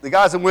The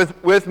guys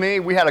with me,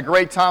 we had a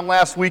great time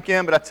last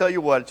weekend, but I tell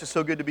you what, it's just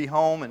so good to be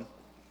home and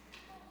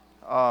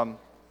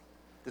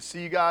to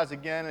see you guys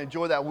again and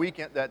enjoy that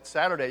weekend, that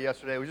Saturday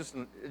yesterday. It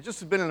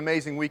just has been an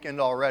amazing weekend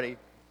already.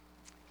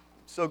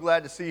 So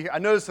glad to see you here. I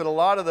noticed that a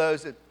lot of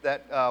those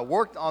that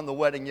worked on the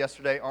wedding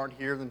yesterday aren't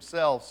here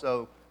themselves,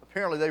 so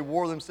apparently they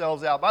wore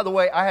themselves out. By the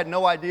way, I had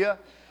no idea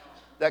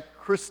that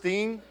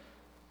Christine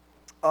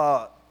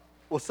was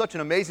such an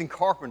amazing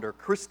carpenter.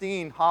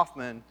 Christine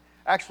Hoffman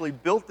actually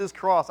built this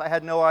cross. I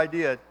had no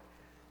idea.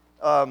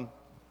 Yeah.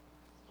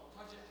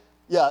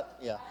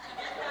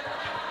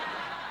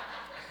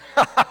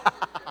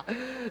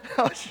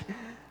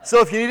 So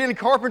if you need any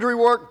carpentry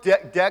work,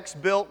 decks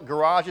built,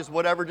 garages,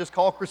 whatever, just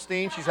call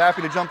Christine. She's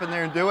happy to jump in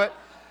there and do it.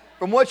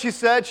 From what she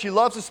said, she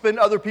loves to spend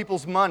other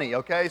people's money,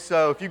 okay?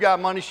 So if you got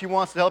money, she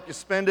wants to help you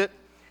spend it,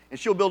 and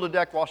she'll build a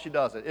deck while she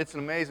does it. It's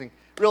amazing.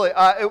 Really,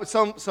 it was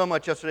so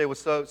much yesterday was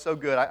so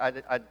good.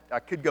 I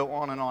could go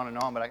on and on and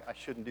on, but I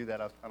shouldn't do that,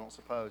 I don't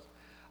suppose.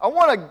 I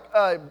want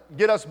to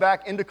get us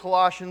back into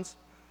Colossians.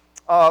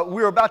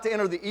 We're about to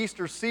enter the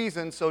Easter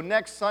season, so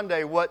next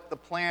Sunday what the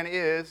plan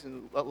is,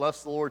 and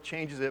unless the Lord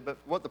changes it, but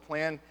what the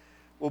plan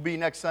will be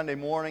next Sunday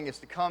morning is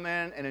to come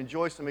in and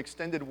enjoy some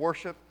extended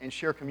worship and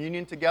share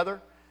communion together,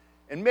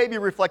 and maybe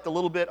reflect a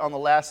little bit on the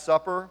Last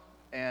Supper,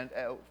 and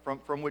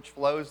from which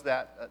flows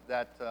that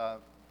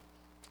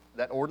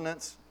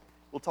ordinance.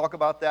 We'll talk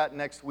about that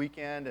next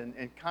weekend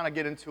and kind of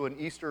get into an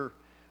Easter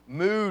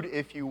mood,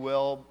 if you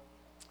will,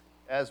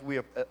 as we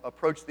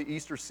approach the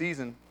Easter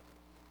season.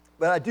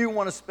 But I do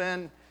want to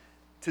spend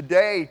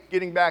today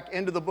getting back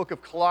into the book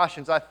of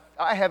Colossians.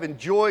 I have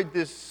enjoyed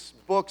this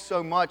book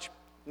so much,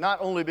 not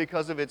only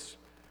because of its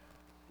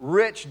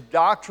rich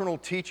doctrinal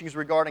teachings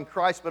regarding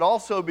Christ, but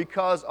also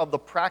because of the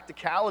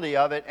practicality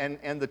of it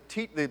and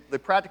the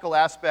practical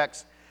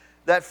aspects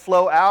that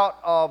flow out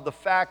of the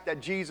fact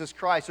that Jesus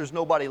Christ, there's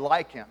nobody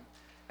like Him.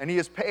 And He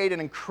has paid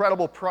an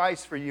incredible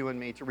price for you and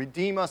me to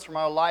redeem us from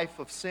our life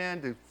of sin,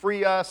 to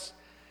free us.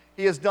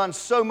 He has done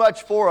so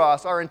much for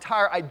us. Our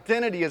entire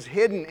identity is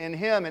hidden in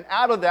Him. And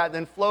out of that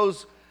then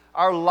flows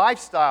our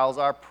lifestyles,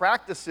 our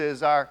practices,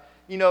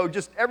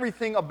 just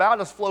everything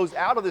about us flows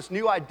out of this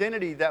new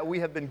identity that we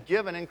have been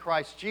given in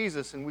Christ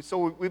Jesus. And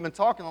we've been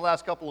talking the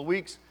last couple of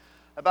weeks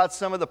about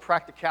some of the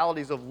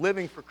practicalities of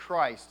living for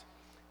Christ.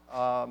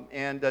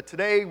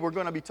 Today we're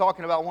going to be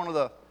talking about one of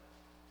the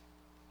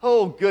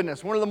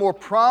more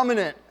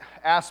prominent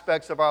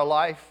aspects of our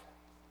life,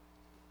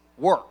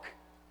 work.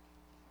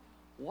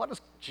 What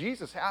does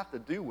Jesus have to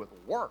do with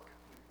work?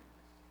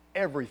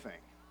 Everything.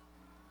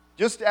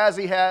 Just as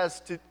He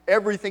has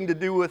everything to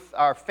do with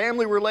our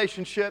family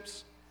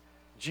relationships,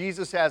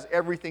 Jesus has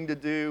everything to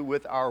do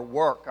with our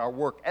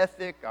work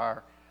ethic,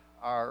 our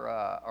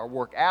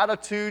work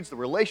attitudes, the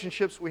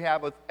relationships we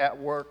have at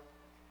work.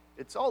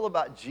 It's all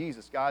about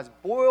Jesus, guys.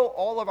 Boil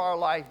all of our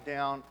life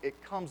down. It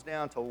comes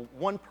down to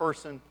one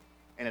person,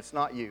 and it's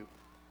not you.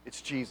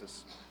 It's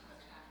Jesus.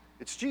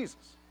 It's Jesus.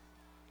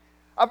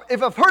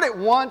 If I've heard it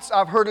once,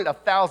 I've heard it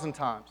 1,000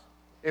 times.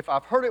 If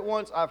I've heard it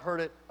once, I've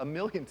heard it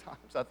 1,000,000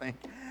 times, I think.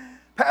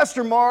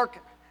 Pastor Mark,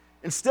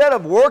 instead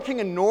of working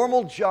a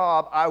normal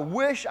job, I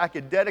wish I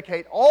could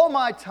dedicate all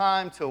my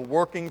time to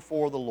working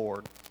for the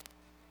Lord.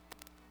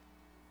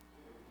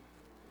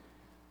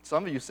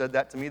 Some of you said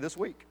that to me this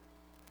week.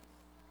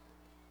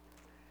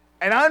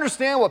 And I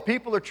understand what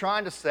people are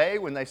trying to say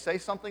when they say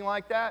something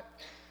like that.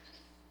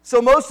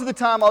 So most of the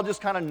time, I'll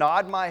just kind of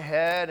nod my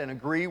head and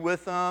agree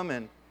with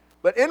them.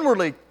 But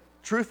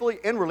truthfully,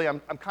 I'm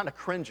kind of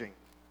cringing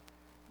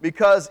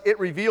because it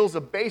reveals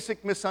a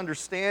basic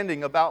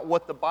misunderstanding about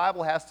what the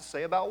Bible has to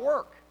say about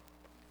work.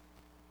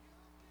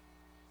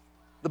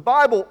 The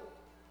Bible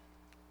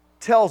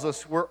tells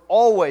us we're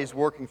always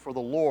working for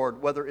the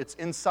Lord, whether it's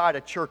inside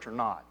a church or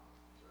not.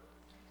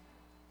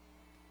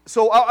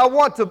 So I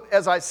want to,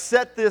 as I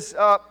set this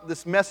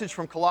message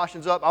from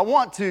Colossians up, I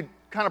want to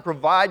kind of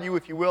provide you,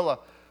 if you will,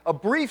 a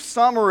brief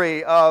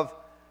summary of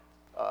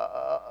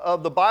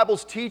the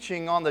Bible's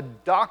teaching on the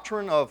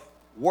doctrine of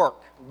work.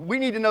 We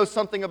need to know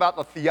something about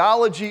the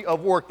theology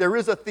of work. There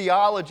is a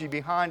theology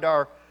behind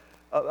our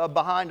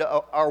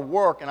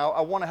work, and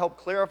I want to help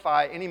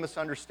clarify any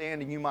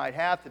misunderstanding you might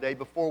have today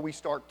before we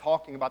start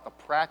talking about the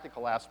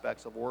practical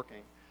aspects of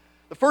working.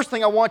 The first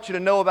thing I want you to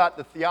know about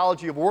the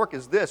theology of work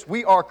is this: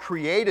 we are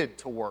created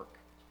to work.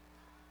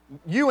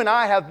 You and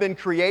I have been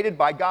created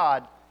by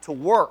God to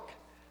work.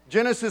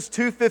 Genesis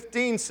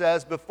 2:15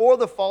 says, before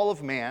the fall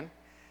of man,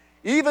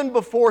 even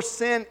before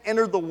sin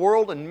entered the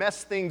world and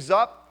messed things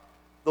up,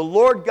 the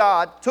Lord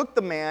God took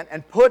the man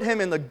and put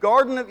him in the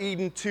Garden of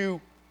Eden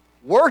to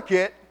work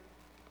it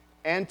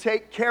and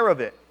take care of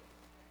it.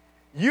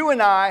 You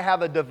and I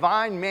have a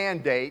divine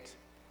mandate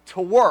to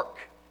work.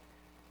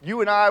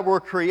 You and I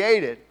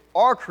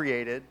are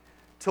created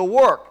to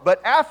work.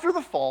 But after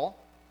the fall,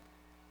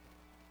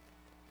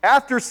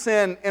 after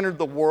sin entered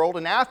the world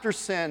and after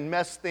sin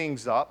messed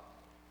things up,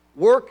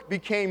 work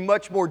became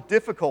much more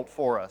difficult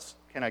for us.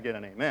 Can I get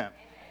an amen?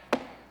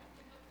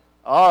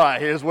 All right,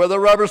 here's where the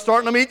rubber's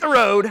starting to meet the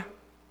road.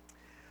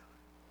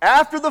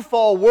 After the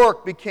fall,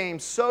 work became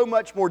so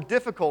much more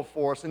difficult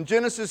for us. In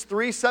Genesis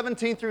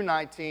 3:17 through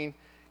 19,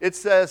 it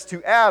says,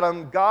 to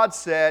Adam, God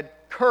said,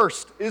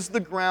 cursed is the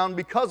ground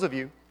because of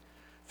you.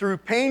 Through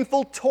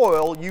painful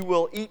toil, you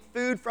will eat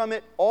food from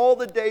it all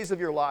the days of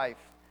your life.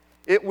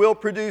 It will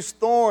produce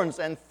thorns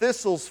and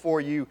thistles for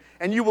you,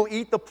 and you will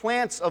eat the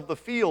plants of the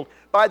field.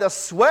 By the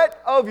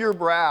sweat of your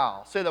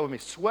brow, say that with me,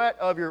 sweat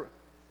of your,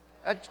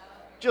 that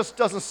just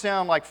doesn't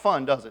sound like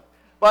fun, does it?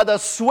 By the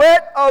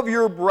sweat of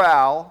your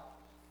brow,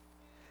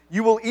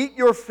 you will eat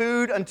your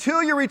food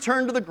until you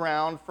return to the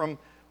ground,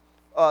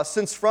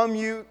 since from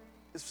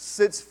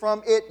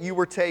it you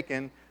were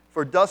taken.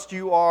 For dust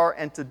you are,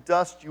 and to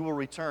dust you will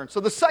return. So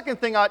the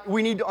second thing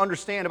we need to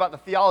understand about the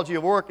theology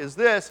of work is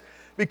this.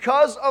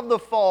 Because of the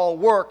fall,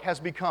 work has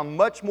become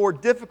much more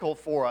difficult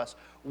for us.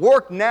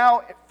 Work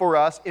now for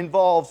us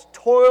involves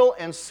toil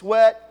and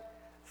sweat,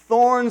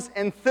 thorns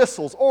and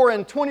thistles. Or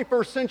in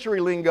 21st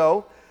century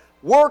lingo,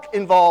 work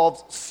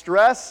involves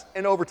stress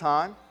and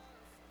overtime,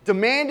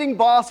 demanding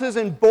bosses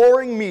and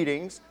boring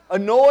meetings,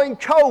 annoying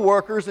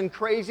coworkers and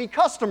crazy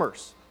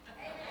customers.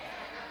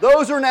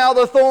 Those are now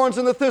the thorns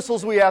and the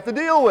thistles we have to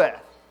deal with.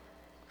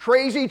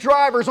 Crazy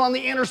drivers on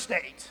the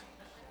interstate.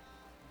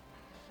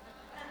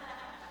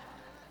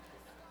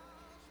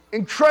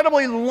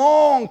 Incredibly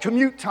long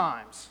commute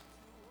times.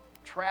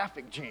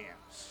 Traffic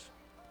jams.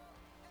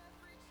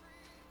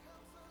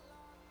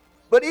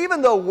 But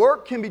even though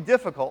work can be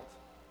difficult,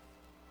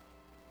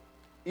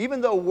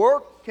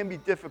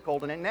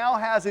 and it now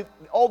has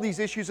all these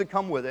issues that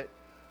come with it,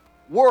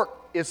 work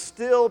is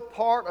still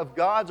part of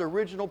God's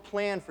original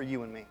plan for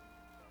you and me.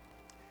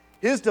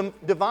 His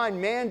divine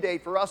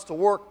mandate for us to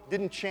work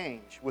didn't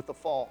change with the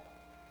fall.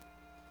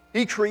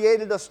 He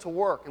created us to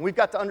work, and we've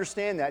got to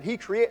understand that.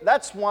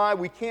 That's why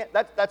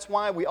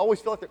we always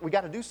feel like we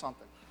got to do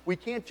something. We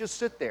can't just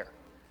sit there.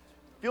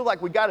 Feel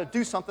like we got to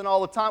do something all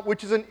the time,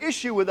 which is an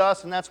issue with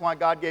us, and that's why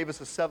God gave us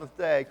a seventh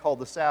day called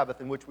the Sabbath,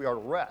 in which we are to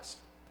rest.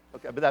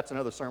 Okay, but that's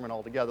another sermon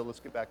altogether.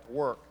 Let's get back to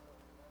work.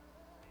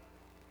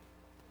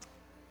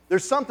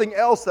 There's something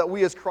else that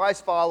we as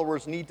Christ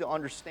followers need to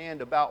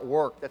understand about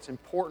work that's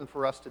important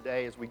for us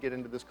today as we get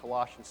into this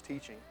Colossians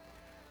teaching.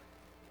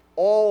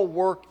 All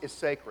work is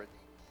sacred.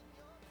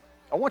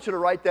 I want you to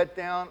write that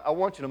down. I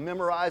want you to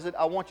memorize it.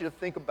 I want you to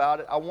think about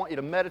it. I want you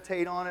to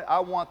meditate on it. I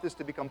want this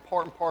to become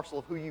part and parcel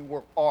of who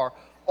you are.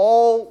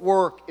 All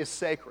work is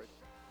sacred.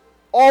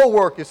 All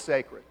work is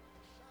sacred.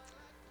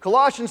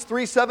 Colossians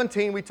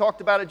 3:17, we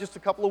talked about it just a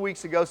couple of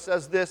weeks ago,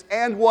 says this,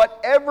 and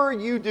whatever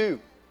you do,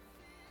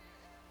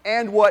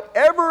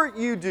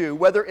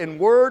 whether in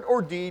word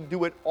or deed,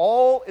 do it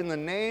all in the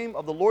name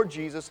of the Lord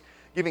Jesus,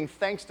 giving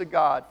thanks to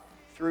God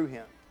through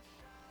Him.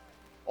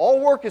 All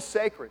work is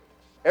sacred.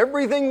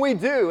 Everything we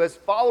do as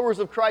followers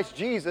of Christ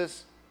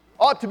Jesus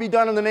ought to be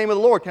done in the name of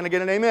the Lord. Can I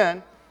get an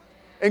amen?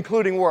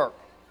 Including work.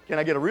 Can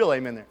I get a real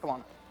amen there? Come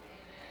on.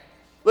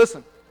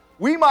 Listen,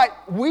 we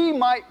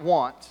might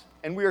want,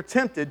 and we are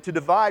tempted to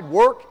divide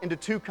work into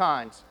two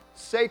kinds,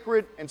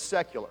 sacred and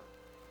secular.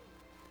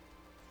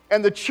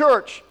 And the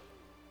church,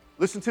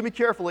 listen to me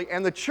carefully,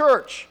 and the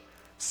church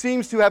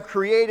seems to have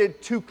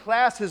created two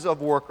classes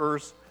of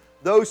workers,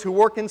 those who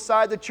work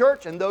inside the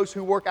church and those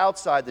who work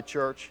outside the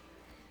church.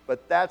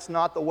 But that's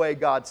not the way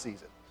God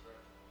sees it.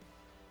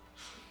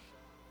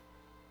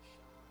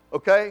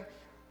 Okay?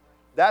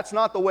 That's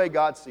not the way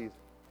God sees it.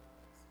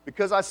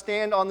 Because I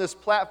stand on this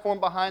platform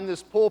behind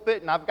this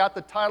pulpit and I've got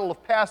the title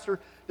of pastor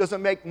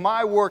doesn't make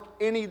my work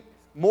any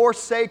more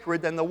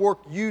sacred than the work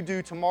you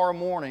do tomorrow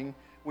morning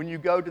when you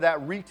go to that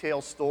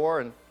retail store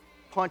and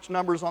punch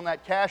numbers on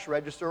that cash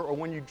register, or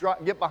when you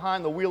get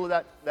behind the wheel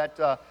of that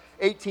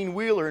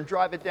 18-wheeler and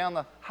drive it down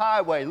the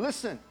highway.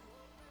 Listen,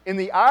 in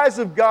the eyes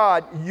of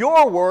God,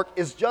 your work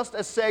is just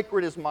as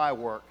sacred as my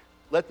work.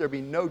 Let there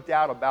be no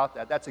doubt about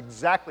that. That's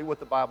exactly what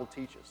the Bible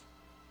teaches.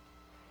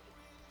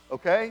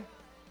 Okay?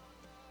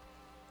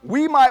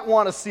 We might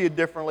want to see it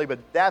differently, but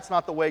that's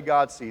not the way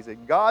God sees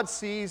it. God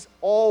sees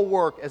all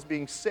work as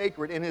being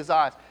sacred in His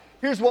eyes.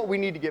 Here's what we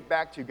need to get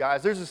back to,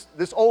 guys. There's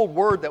this old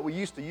word that we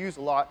used to use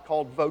a lot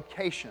called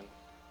vocation.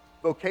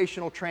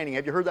 Vocational training.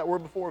 Have you heard that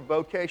word before?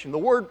 Vocation. The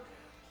word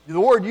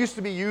used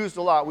to be used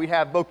a lot. We'd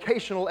have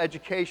vocational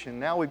education.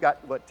 Now we've got,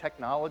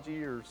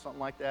 technology or something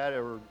like that,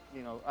 or,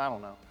 I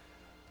don't know.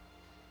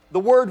 The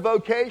word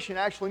vocation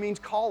actually means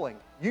calling.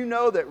 You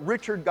know that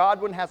Richard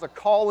Godwin has a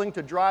calling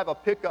to drive a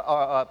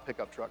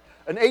pickup truck,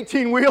 an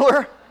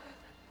 18-wheeler,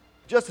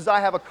 just as I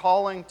have a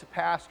calling to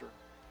pastor.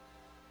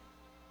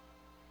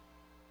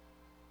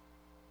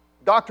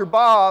 Dr.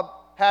 Bob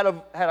had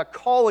a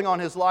calling on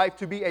his life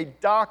to be a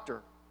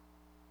doctor,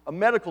 a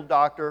medical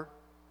doctor,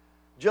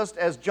 just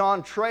as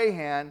John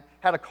Trahan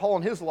had a call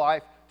in his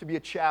life to be a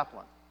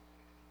chaplain.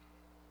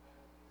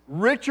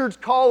 Richard's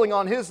calling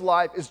on his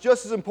life is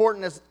just as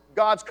important as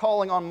God's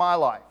calling on my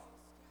life.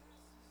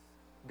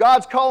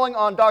 God's calling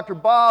on Dr.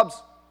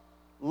 Bob's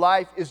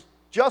life is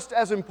just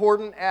as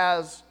important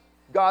as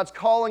God's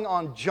calling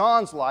on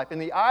John's life. In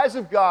the eyes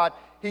of God,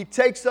 He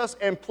takes us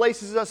and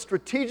places us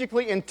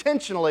strategically,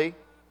 intentionally,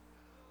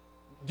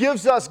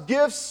 gives us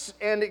gifts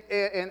and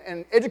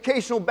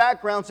educational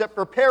backgrounds that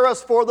prepare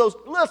us for those.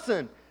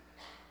 Listen,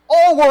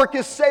 all work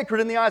is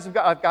sacred in the eyes of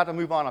God. I've got to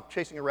move on. I'm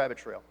chasing a rabbit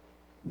trail.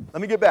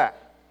 Let me get back.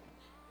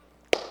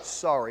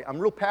 Sorry, I'm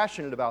real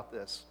passionate about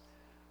this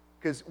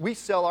because we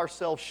sell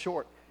ourselves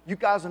short. You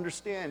guys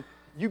understand,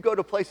 you go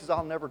to places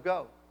I'll never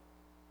go.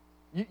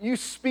 You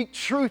speak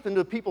truth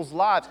into people's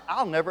lives.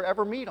 I'll never,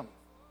 ever meet them.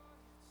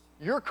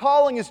 Your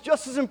calling is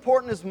just as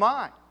important as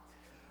mine.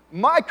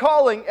 My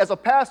calling as a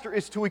pastor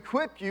is to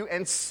equip you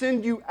and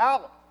send you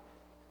out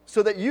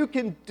so that you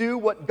can do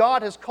what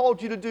God has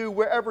called you to do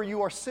wherever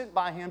you are sent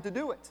by Him to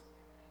do it.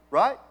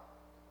 Right?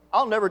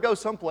 I'll never go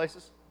some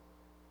places.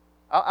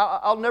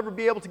 I'll never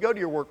be able to go to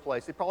your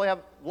workplace. They probably have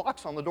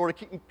locks on the door to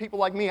keep people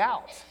like me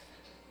out.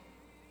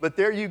 But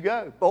there you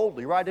go,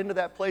 boldly, right into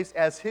that place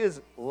as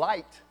His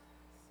light,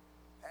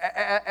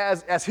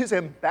 as His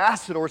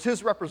ambassador, as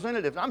His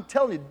representative. I'm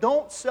telling you,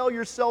 don't sell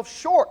yourself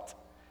short.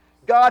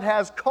 God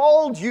has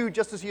called you,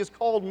 just as He has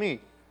called me,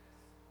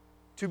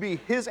 to be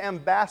His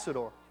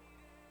ambassador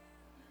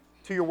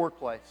to your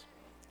workplace.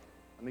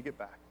 Let me get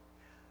back.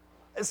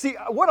 See,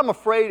 what I'm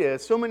afraid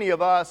is, so many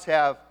of us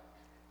have,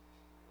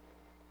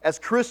 as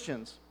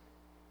Christians,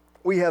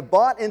 we have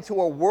bought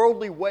into a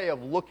worldly way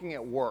of looking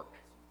at work.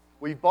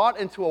 We've bought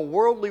into a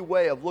worldly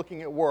way of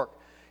looking at work.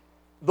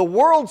 The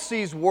world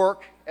sees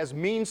work as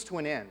means to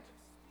an end.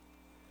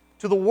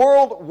 To the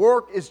world,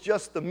 work is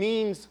just the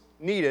means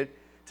needed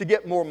to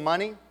get more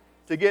money,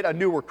 to get a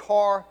newer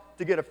car,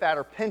 to get a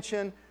fatter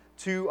pension,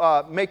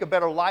 to make a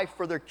better life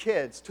for their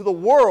kids. To the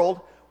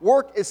world,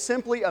 work is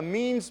simply a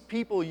means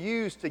people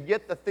use to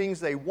get the things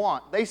they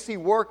want. They see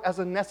work as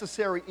a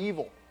necessary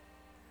evil.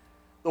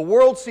 The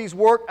world sees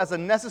work as a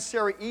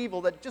necessary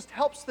evil that just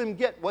helps them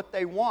get what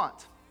they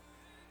want.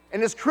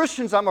 And as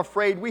Christians, I'm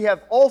afraid, we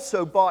have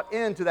also bought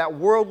into that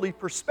worldly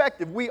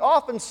perspective. We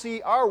often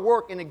see our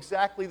work in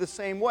exactly the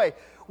same way.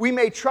 We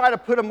may try to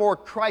put a more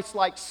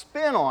Christ-like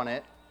spin on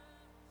it,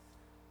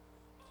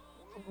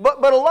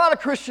 but a lot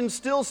of Christians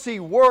still see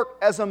work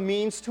as a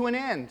means to an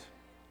end.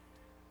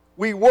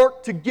 We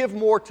work to give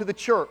more to the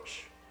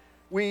church.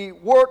 We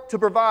work to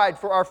provide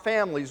for our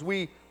families.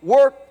 We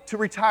work to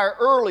retire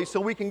early so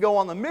we can go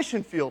on the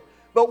mission field.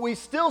 But we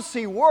still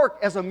see work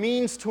as a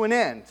means to an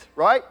end,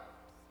 right?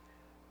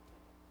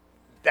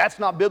 That's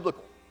not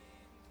biblical.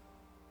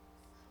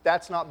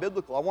 That's not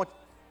biblical.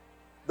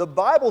 The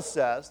Bible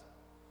says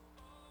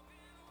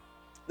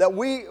that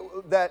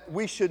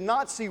we should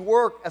not see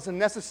work as a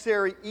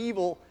necessary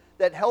evil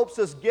that helps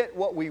us get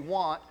what we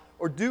want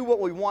or do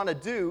what we want to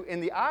do. In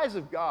the eyes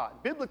of God,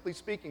 biblically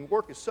speaking,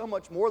 work is so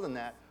much more than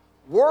that.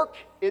 Work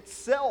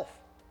itself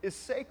is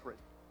sacred.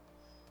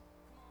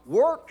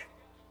 Work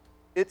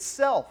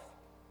itself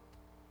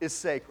is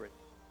sacred.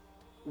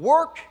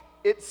 Work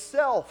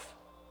itself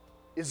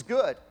is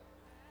good.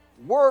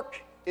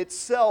 Work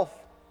itself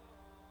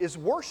is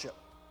worship.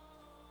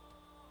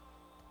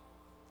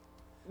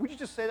 Would you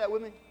just say that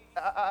with me?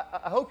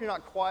 I hope you're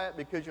not quiet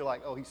because you're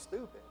like, oh, he's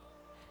stupid.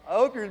 I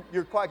hope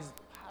you're quiet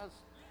because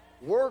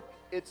work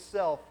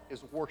itself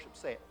is worship.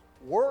 Say it.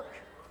 Work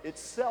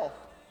itself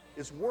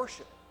is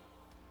worship.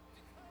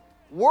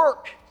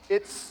 Work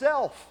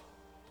itself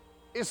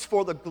is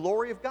for the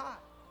glory of God.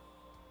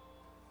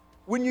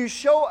 When you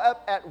show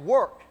up at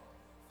work,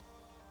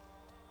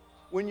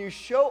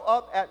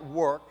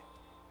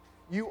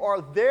 you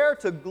are there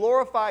to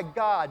glorify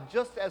God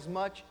just as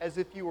much as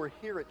if you were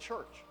here at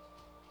church.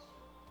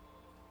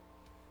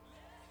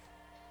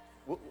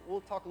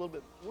 We'll talk a little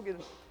bit. We'll get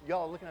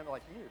y'all looking at me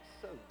like, you're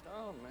so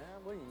dumb, man.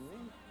 What do you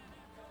mean?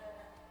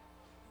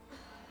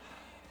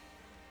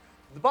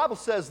 The Bible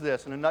says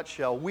this in a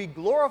nutshell. We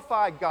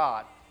glorify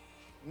God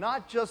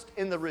not just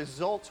in the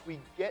results we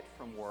get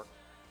from work.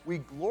 We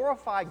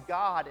glorify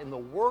God in the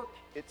work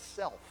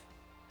itself.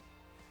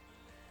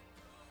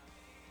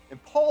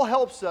 And Paul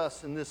helps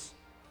us in this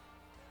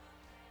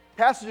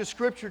passage of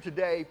Scripture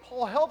today.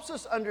 Paul helps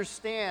us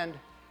understand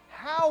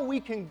how we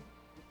can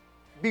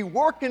be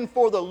working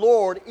for the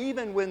Lord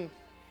even when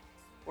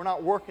we're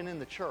not working in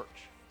the church.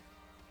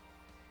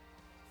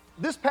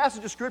 This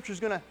passage of Scripture is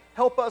going to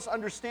help us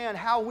understand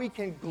how we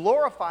can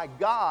glorify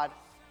God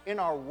in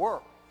our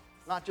work,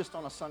 not just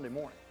on a Sunday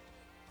morning.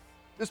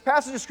 This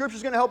passage of Scripture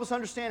is going to help us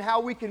understand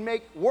how we can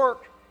make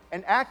work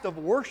an act of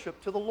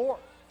worship to the Lord.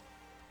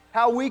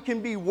 How we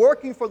can be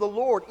working for the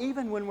Lord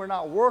even when we're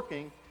not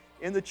working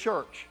in the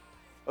church.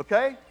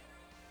 Okay?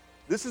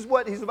 This is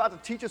what he's about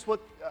to teach us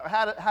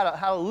how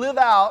to live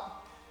out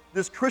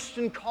this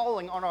Christian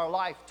calling on our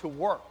life to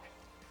work.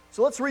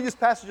 So let's read this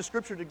passage of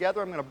Scripture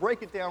together. I'm going to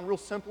break it down real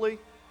simply,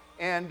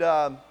 and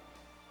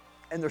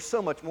there's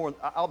so much more.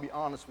 I'll be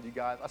honest with you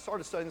guys. I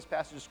started studying this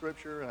passage of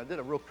Scripture, and I did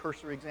a real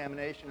cursory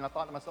examination, and I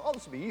thought to myself, oh,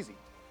 this will be easy.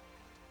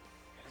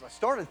 As I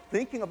started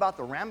thinking about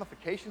the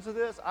ramifications of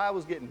this, I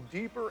was getting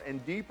deeper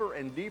and deeper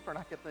and deeper, and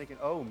I kept thinking,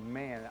 oh,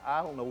 man,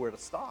 I don't know where to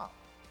stop.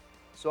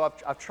 So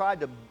I've tried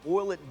to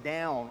boil it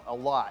down a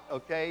lot,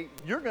 okay?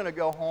 You're going to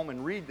go home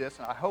and read this,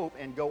 and I hope,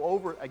 and go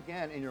over it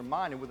again in your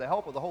mind, and with the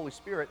help of the Holy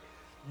Spirit,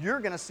 you're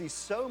going to see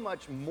so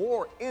much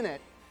more in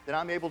it that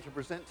I'm able to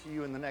present to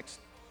you in the next,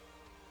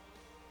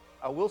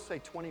 I will say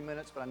 20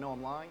 minutes, but I know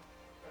I'm lying.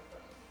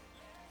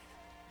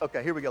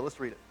 Okay, here we go. Let's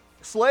read it.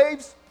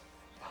 Slaves,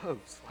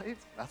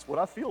 slaves, that's what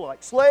I feel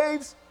like.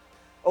 Slaves,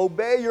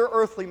 obey your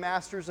earthly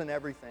masters in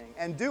everything,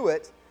 and do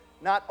it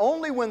not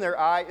only when their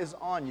eye is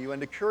on you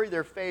and to curry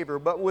their favor,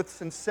 but with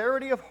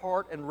sincerity of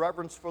heart and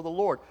reverence for the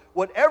Lord.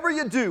 Whatever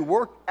you do,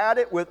 work at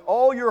it with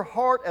all your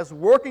heart as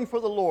working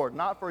for the Lord,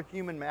 not for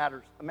human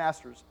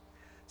masters,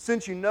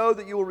 since you know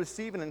that you will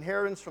receive an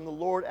inheritance from the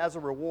Lord as a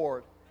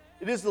reward.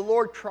 It is the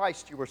Lord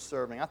Christ you are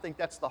serving. I think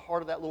that's the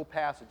heart of that little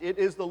passage. It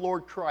is the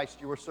Lord Christ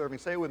you are serving.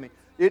 Say it with me.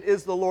 It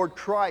is the Lord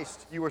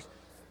Christ you are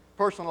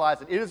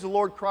personalize it. It is the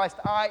Lord Christ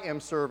I am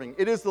serving.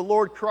 It is the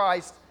Lord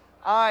Christ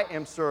I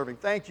am serving.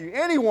 Thank you.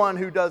 Anyone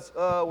who does,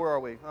 where are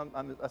we?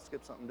 I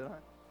skipped something, did I?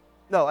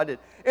 No, I did.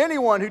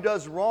 Anyone who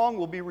does wrong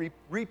will be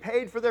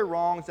repaid for their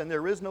wrongs, and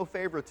there is no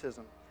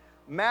favoritism.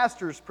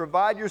 Masters,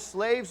 provide your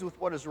slaves with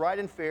what is right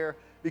and fair,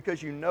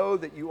 because you know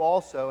that you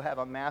also have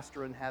a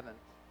master in heaven.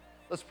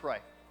 Let's pray.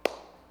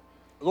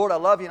 Lord, I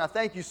love you, and I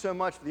thank you so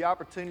much for the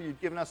opportunity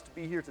you've given us to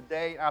be here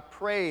today. I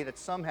pray that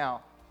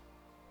somehow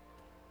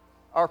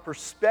our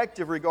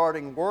perspective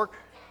regarding work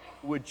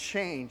would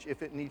change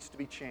if it needs to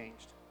be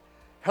changed.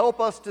 Help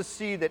us to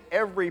see that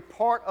every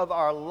part of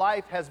our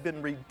life has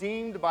been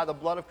redeemed by the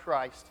blood of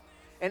Christ,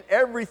 and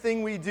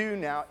everything we do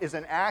now is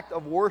an act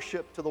of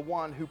worship to the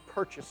one who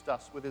purchased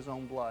us with his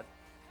own blood.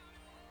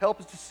 Help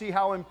us to see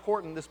how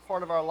important this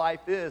part of our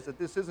life is, that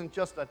this isn't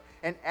just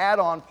an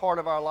add-on part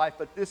of our life,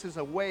 but this is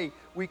a way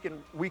we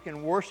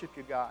can worship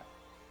you, God.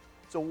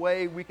 It's a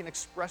way we can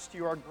express to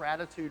you our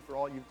gratitude for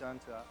all you've done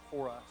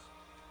for us.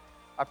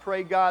 I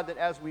pray, God, that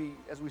as we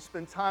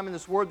spend time in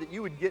this Word, that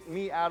you would get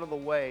me out of the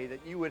way, that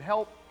you would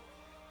help,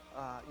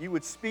 you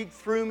would speak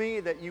through me,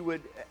 that you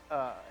would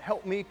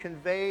help me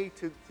convey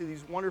to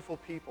these wonderful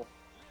people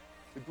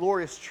the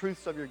glorious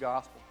truths of your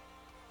gospel,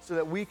 so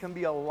that we can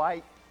be a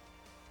light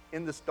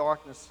in this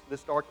darkness,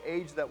 this dark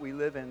age that we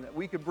live in, that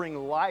we could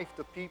bring life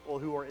to people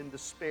who are in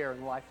despair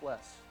and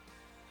lifeless.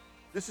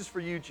 This is for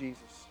you,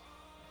 Jesus.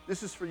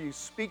 This is for you.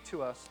 Speak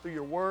to us through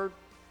your Word,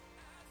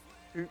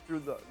 through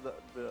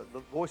the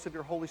voice of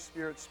your Holy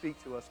Spirit.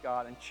 Speak to us,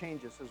 God, and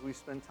change us as we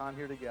spend time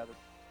here together.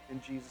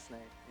 In Jesus' name,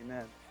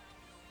 amen.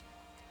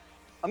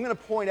 I'm going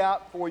to point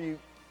out for you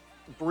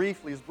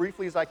briefly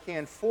as I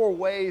can, 4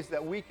 ways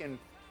that we can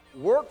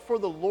work for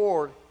the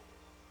Lord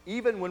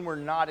even when we're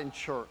not in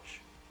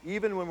church,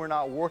 even when we're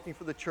not working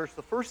for the church.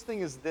 The first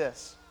thing is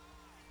this.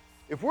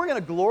 If we're going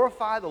to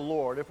glorify the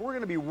Lord, if we're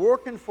going to be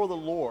working for the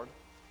Lord,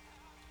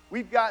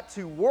 we've got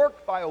to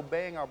work by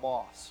obeying our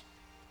boss.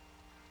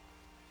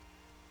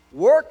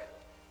 Work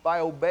by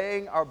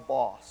obeying our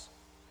boss.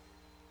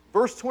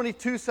 Verse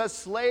 22 says,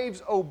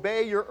 slaves,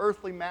 obey your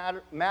earthly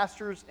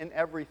masters in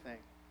everything.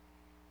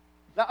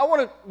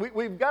 Now,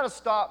 we've got to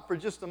stop for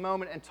just a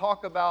moment and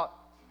talk about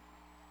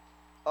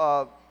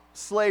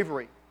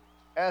slavery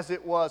as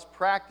it was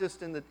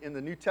practiced in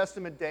the New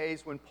Testament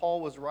days when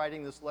Paul was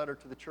writing this letter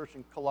to the church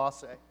in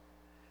Colossae.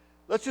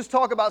 Let's just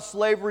talk about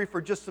slavery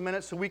for just a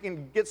minute so we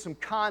can get some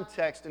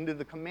context into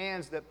the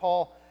commands that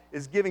Paul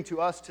is giving to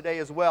us today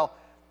as well.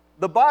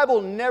 The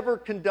Bible never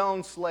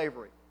condones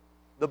slavery.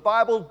 The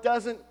Bible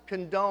doesn't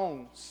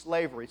condone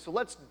slavery. So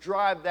let's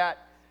drive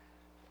that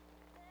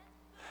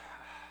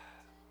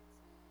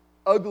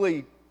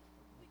ugly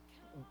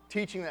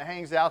teaching that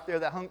hangs out there,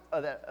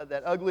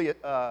 that ugly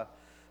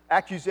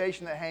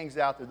accusation that hangs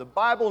out there. The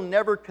Bible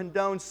never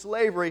condones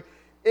slavery.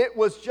 It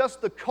was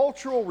just the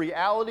cultural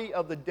reality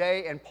of the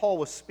day, and Paul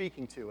was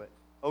speaking to it.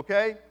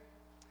 Okay?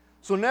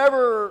 So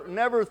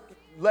never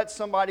let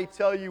somebody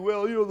tell you,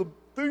 well, the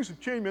things have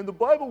changed, man. The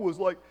Bible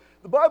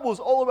was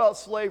all about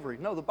slavery.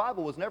 No, the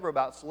Bible was never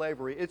about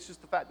slavery. It's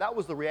just the fact that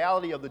was the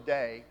reality of the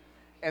day.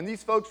 And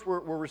these folks were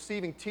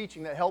receiving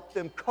teaching that helped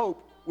them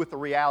cope with the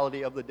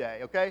reality of the day,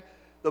 okay?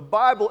 The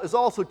Bible is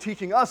also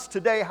teaching us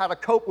today how to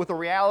cope with the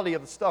reality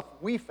of the stuff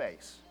we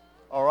face,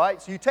 all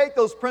right? So you take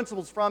those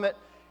principles from it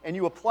and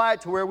you apply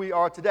it to where we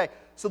are today.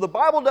 So the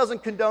Bible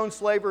doesn't condone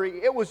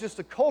slavery. It was just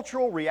a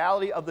cultural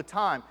reality of the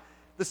time.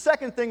 The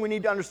second thing we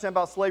need to understand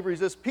about slavery is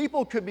this.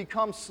 People could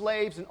become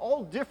slaves in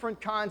all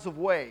different kinds of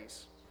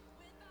ways.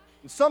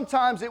 And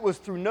sometimes it was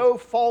through no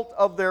fault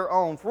of their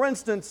own. For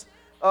instance,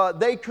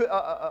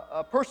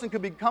 a person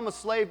could become a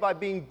slave by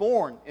being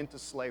born into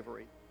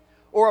slavery.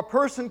 Or a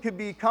person could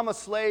become a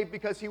slave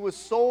because he was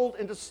sold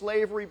into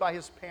slavery by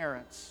his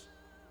parents.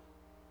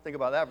 Think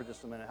about that for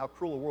just a minute, how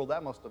cruel a world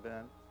that must have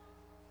been.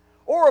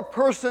 Or a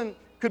person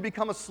could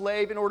become a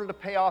slave in order to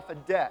pay off a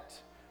debt.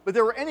 But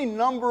there were any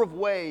number of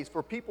ways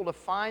for people to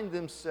find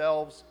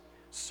themselves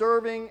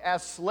serving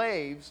as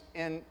slaves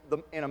in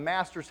a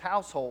master's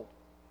household.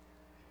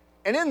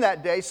 And in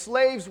that day,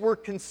 slaves were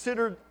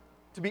considered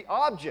to be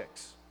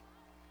objects,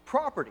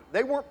 property.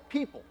 They weren't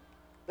people.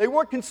 They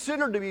weren't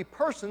considered to be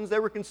persons. They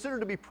were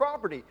considered to be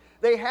property.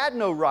 They had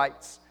no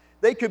rights.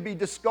 They could be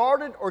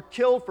discarded or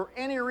killed for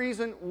any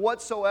reason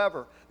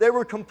whatsoever. They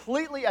were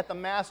completely at the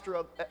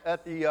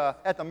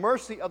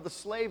mercy of the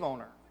slave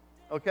owner.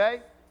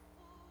 Okay?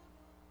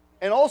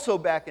 And also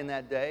back in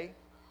that day,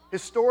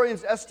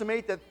 historians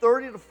estimate that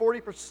 30 to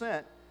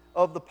 40%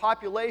 of the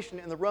population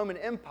in the Roman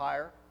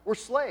Empire were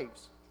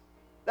slaves.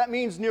 That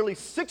means nearly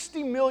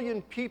 60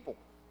 million people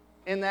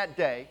in that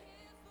day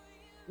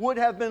would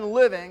have been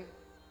living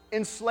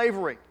in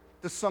slavery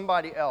to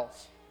somebody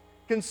else,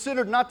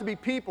 considered not to be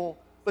people,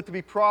 but to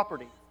be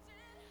property.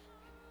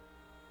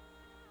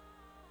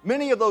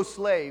 Many of those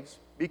slaves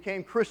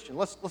became Christian.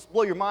 Let's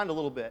blow your mind a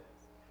little bit.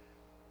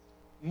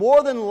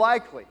 More than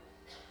likely,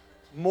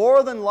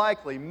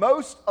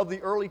 most of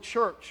the early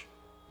church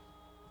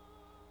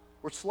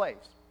were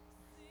slaves.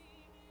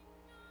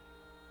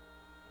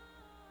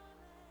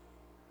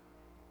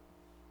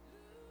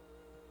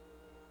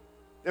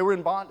 They were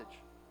in bondage.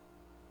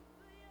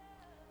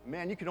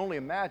 Man, you can only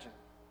imagine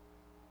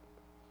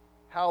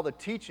how the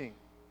teaching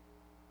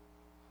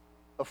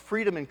of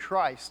freedom in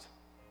Christ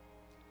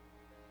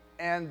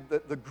and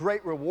the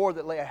great reward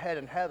that lay ahead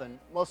in heaven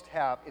must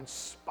have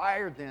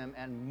inspired them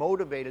and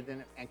motivated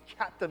them and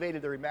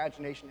captivated their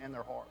imagination and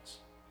their hearts.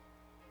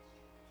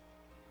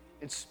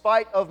 In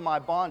spite of my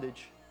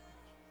bondage,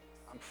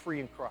 I'm free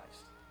in Christ.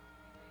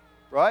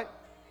 Right?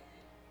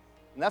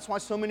 And that's why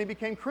so many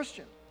became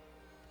Christian.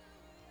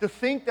 To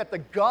think that the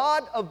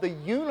God of the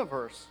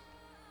universe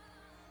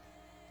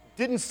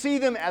didn't see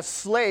them as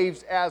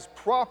slaves, as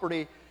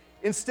property.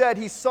 Instead,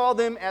 he saw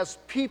them as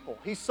people.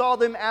 He saw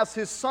them as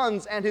his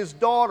sons and his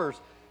daughters,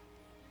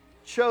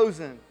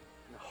 chosen,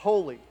 and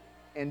holy,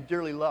 and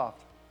dearly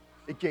loved.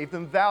 It gave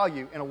them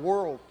value in a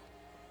world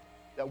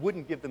that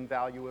wouldn't give them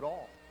value at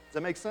all. Does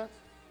that make sense?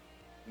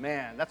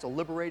 Man, that's a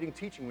liberating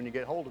teaching when you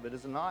get hold of it,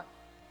 is it not?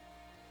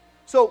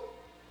 So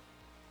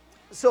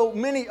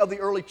many of the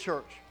early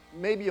church,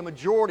 maybe a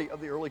majority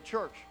of the early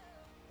church,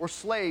 were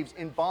slaves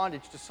in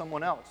bondage to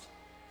someone else.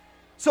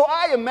 So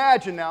I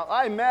imagine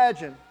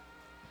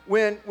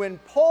when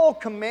Paul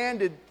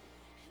commanded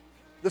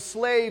the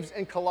slaves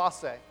in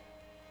Colossae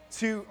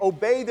to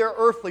obey their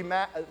earthly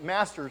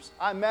masters,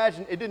 I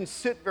imagine it didn't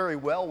sit very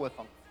well with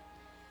them.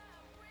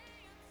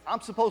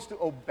 I'm supposed to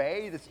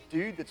obey this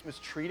dude that's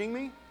mistreating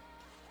me?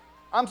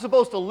 I'm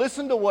supposed to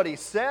listen to what he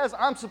says?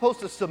 I'm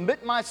supposed to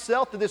submit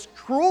myself to this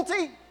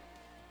cruelty?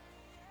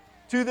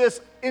 To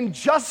this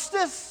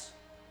injustice?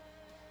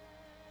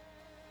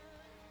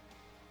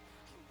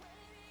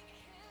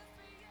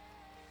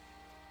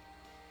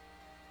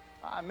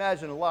 I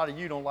imagine a lot of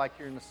you don't like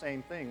hearing the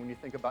same thing when you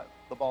think about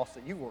the boss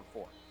that you work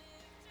for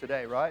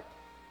today, right?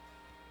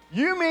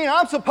 You mean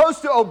I'm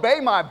supposed to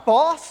obey my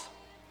boss?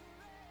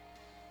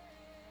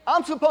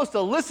 I'm supposed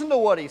to listen to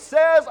what he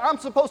says? I'm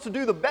supposed to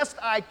do the best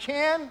I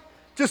can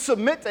to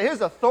submit to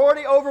his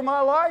authority over my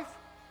life?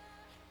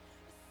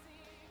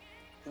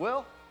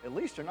 Well, at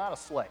least you're not a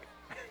slave.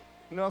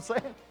 You know what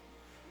I'm saying?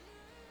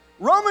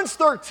 Romans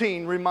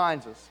 13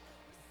 reminds us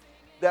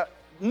that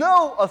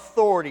no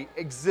authority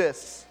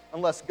exists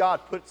unless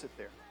God puts it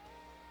there.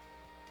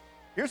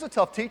 Here's a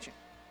tough teaching.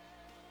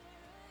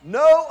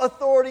 No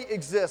authority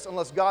exists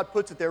unless God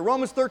puts it there.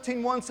 Romans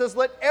 13:1 says,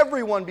 "Let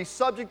everyone be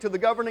subject to the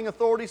governing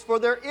authorities, for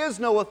there is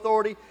no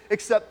authority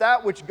except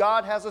that which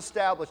God has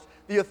established."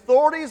 The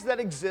authorities that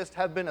exist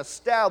have been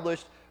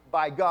established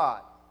by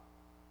God.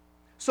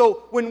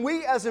 So when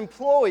we as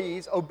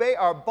employees obey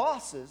our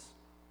bosses,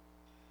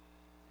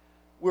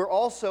 we're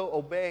also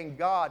obeying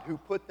God who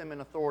put them in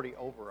authority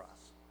over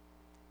us,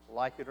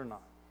 like it or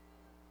not.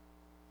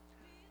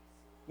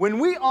 When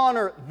we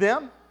honor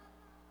them,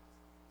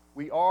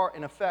 we are,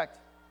 in effect,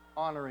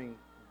 honoring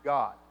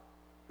God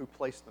who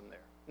placed them there.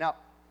 Now,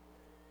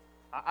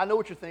 I know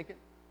what you're thinking.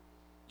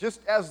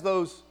 Just as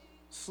those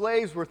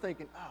slaves were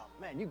thinking, oh,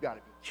 man, you've got to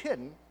be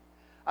kidding.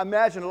 I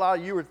imagine a lot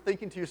of you were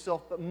thinking to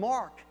yourself, but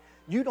Mark,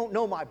 you don't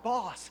know my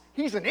boss.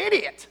 He's an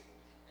idiot.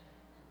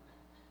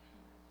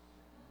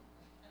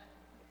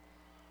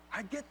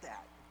 I get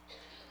that.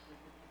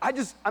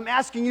 I'm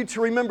asking you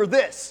to remember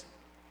this.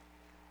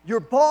 Your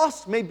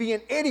boss may be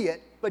an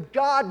idiot, but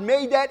God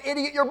made that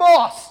idiot your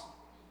boss.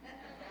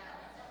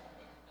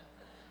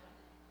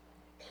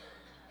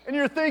 And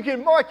you're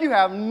thinking, Mark, you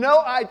have no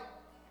idea.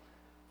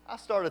 I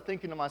started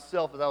thinking to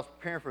myself as I was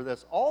preparing for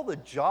this, all the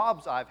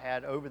jobs I've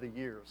had over the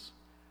years.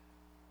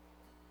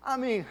 I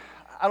mean,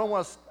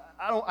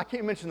 I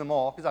can't mention them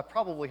all because I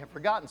probably have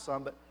forgotten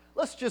some, but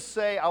let's just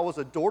say I was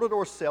a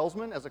door-to-door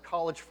salesman as a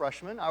college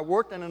freshman. I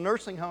worked in a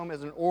nursing home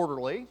as an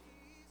orderly.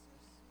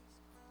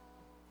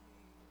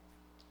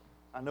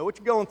 I know what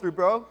you're going through,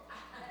 bro.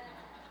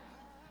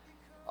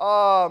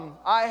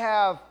 I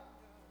have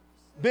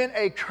been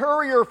a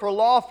courier for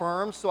law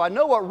firms, so I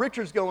know what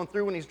Richard's going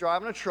through when he's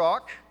driving a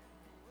truck.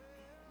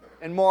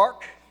 And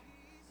Mark.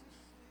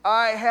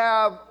 I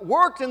have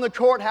worked in the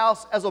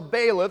courthouse as a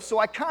bailiff, so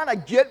I kind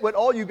of get what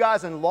all you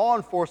guys in law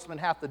enforcement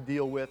have to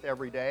deal with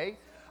every day.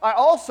 I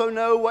also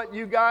know what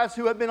you guys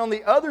who have been on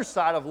the other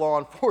side of law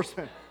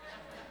enforcement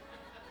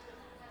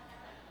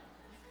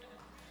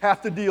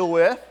have to deal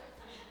with.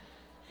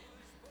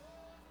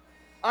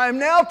 I'm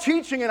now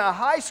teaching in a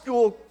high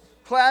school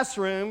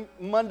classroom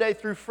Monday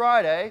through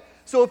Friday.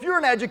 So if you're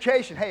in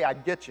education, hey, I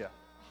get you.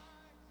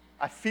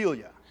 I feel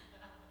you.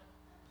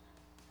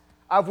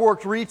 I've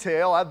worked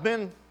retail. I've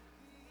been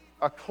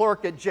a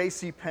clerk at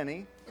J.C.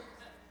 Penney.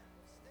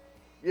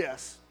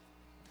 Yes.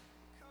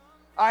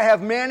 I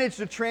have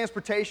managed a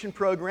transportation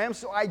program,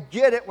 so I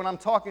get it when I'm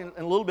talking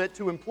in a little bit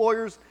to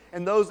employers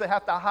and those that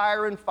have to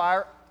hire and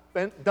fire.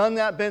 Done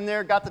that, been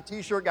there, got the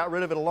T-shirt, got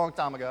rid of it a long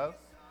time ago.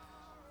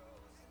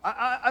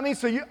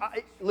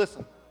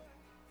 Listen,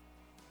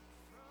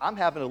 I'm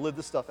having to live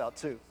this stuff out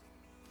too.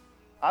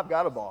 I've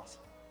got a boss.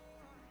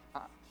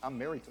 I'm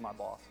married to my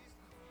boss.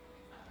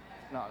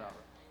 No.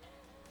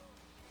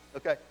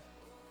 Okay.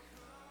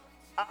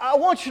 I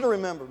want you to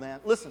remember, man,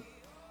 listen,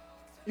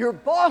 your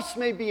boss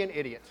may be an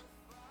idiot,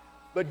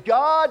 but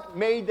God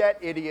made that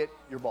idiot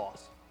your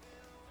boss.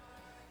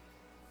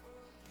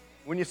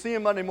 When you see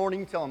him Monday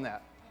morning, you tell him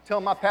that. Tell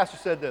him my pastor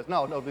said this.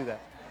 No, don't do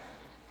that.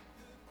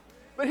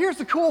 But here's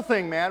the cool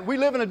thing, man. We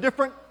live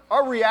in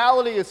our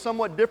reality is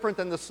somewhat different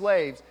than the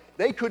slaves.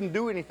 They couldn't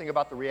do anything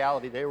about the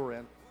reality they were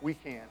in. We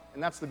can.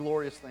 And that's the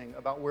glorious thing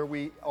about where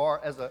we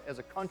are as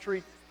a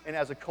country and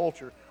as a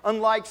culture.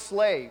 Unlike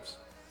slaves,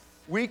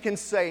 we can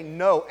say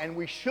no, and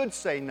we should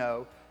say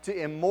no, to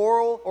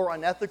immoral or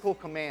unethical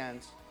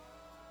commands.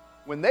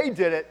 When they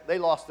did it, they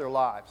lost their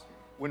lives.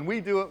 When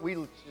we do it, we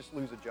just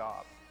lose a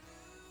job.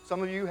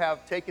 Some of you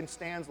have taken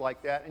stands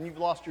like that, and you've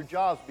lost your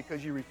jobs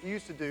because you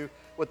refused to do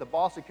what the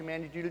boss had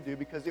commanded you to do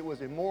because it was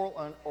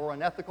immoral or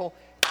unethical,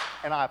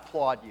 and I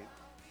applaud you.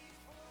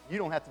 You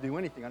don't have to do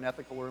anything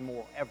unethical or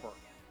immoral ever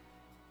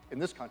in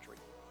this country.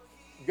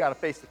 You've got to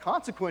face the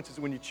consequences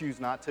when you choose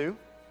not to.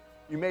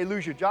 You may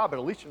lose your job, but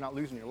at least you're not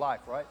losing your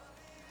life, right?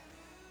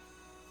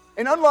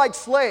 And unlike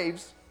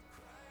slaves,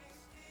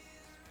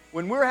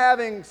 when we're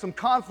having some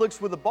conflicts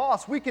with the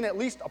boss, we can at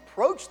least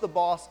approach the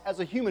boss as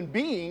a human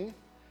being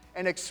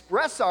and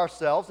express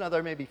ourselves. Now,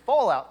 there may be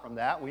fallout from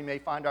that. We may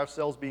find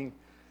ourselves being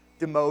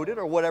demoted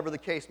or whatever the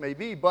case may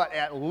be, but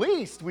at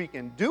least we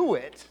can do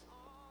it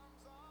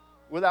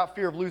without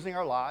fear of losing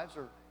our lives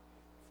or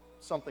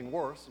something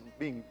worse,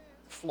 being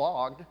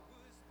flogged.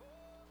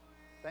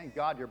 Thank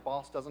God your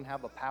boss doesn't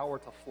have the power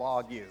to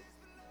flog you.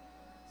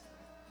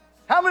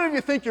 How many of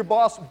you think your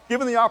boss,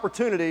 given the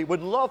opportunity,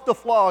 would love to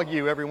flog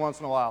you every once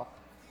in a while?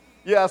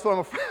 Yeah, that's what I'm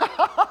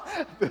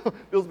afraid.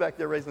 Bill's back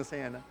there raising his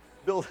hand.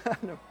 Bill,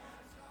 no.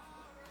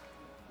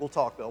 We'll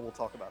talk, Bill. We'll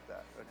talk about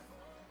that. Okay.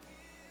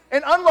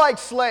 And unlike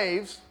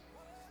slaves,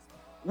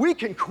 we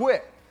can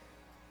quit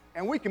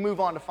and we can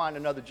move on to find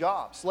another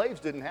job. Slaves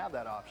didn't have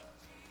that option.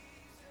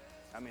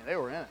 I mean, they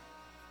were in it.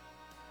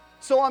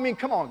 So,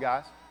 come on,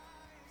 guys.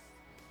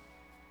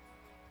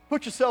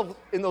 Put yourself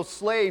in those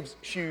slaves'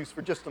 shoes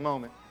for just a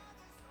moment.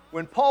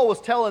 When Paul was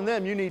telling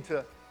them you need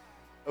to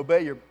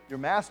obey your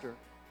master,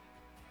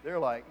 they're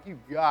like,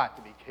 you've got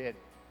to be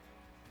kidding.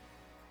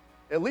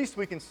 At least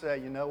we can say,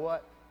 you know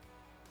what?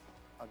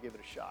 I'll give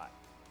it a shot.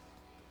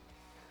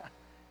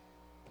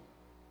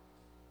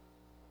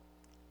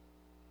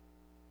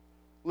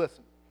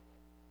 Listen,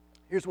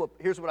 here's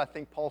what I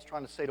think Paul's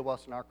trying to say to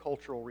us in our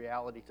cultural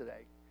reality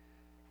today.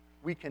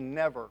 We can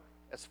never,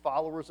 as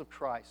followers of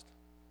Christ,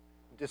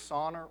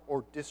 dishonor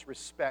or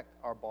disrespect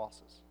our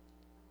bosses.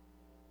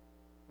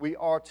 We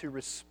are to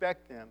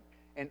respect them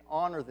and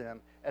honor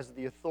them as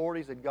the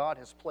authorities that God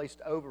has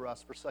placed over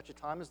us for such a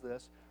time as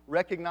this,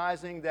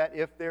 recognizing that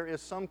if there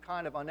is some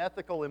kind of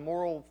unethical,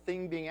 immoral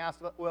thing being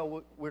asked about,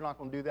 well, we're not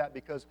going to do that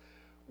because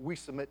we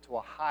submit to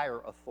a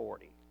higher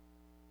authority.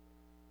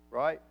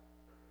 Right?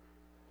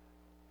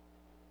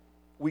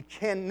 We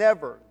can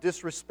never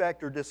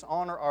disrespect or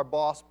dishonor our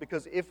boss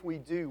because if we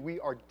do,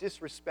 we are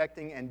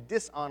disrespecting and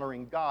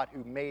dishonoring God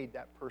who made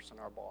that person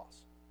our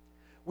boss.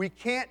 We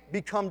can't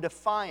become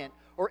defiant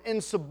or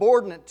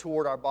insubordinate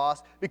toward our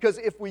boss because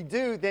if we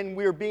do, then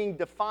we're being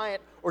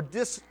defiant or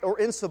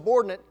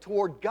insubordinate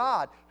toward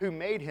God who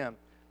made him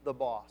the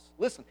boss.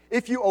 Listen,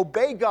 if you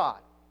obey God,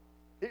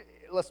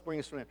 let's bring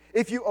this to an end.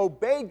 If you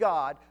obey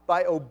God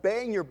by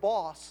obeying your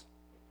boss,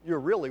 you're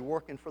really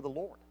working for the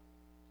Lord.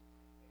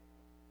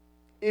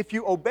 If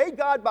you obey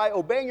God by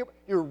obeying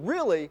you're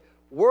really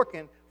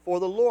working for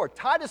the Lord.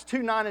 Titus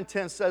 2:9 and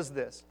 10 says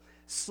this.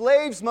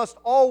 Slaves must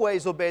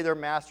always obey their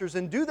masters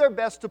and do their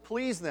best to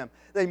please them.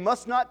 They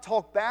must not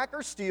talk back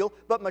or steal,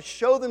 but must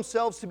show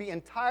themselves to be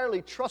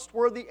entirely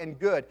trustworthy and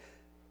good.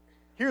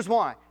 Here's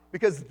why.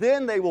 Because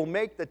then they will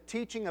make the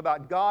teaching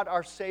about God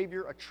our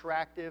Savior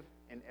attractive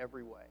in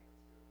every way.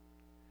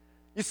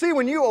 You see,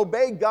 when you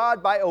obey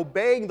God by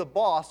obeying the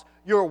boss,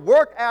 your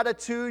work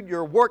attitude,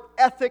 your work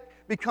ethic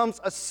becomes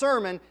a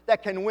sermon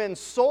that can win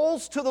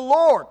souls to the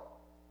Lord,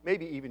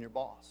 maybe even your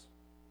boss.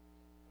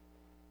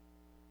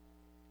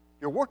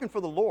 You're working for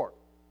the Lord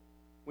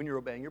when you're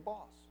obeying your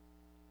boss.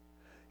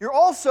 You're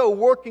also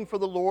working for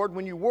the Lord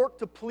when you work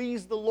to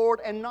please the Lord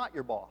and not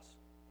your boss.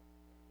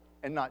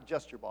 And not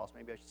just your boss,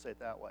 maybe I should say it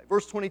that way.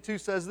 Verse 22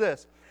 says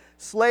this,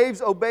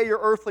 slaves, obey your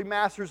earthly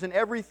masters in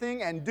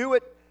everything and do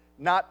it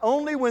not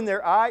only when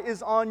their eye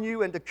is on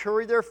you and to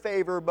curry their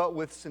favor, but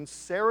with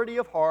sincerity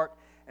of heart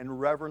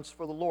and reverence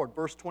for the Lord.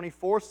 Verse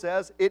 24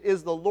 says, it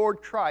is the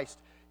Lord Christ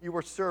you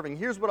are serving.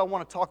 Here's what I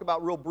want to talk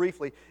about real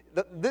briefly.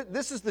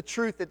 This is the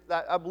truth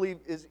that I believe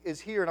is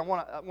here, and I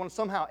want to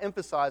somehow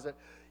emphasize it.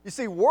 You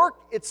see, work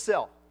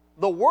itself,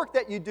 the work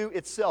that you do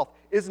itself,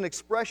 is an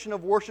expression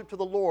of worship to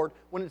the Lord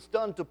when it's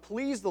done to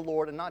please the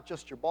Lord and not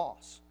just your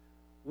boss.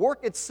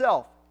 Work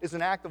itself is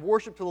an act of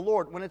worship to the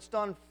Lord when it's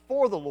done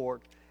for the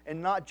Lord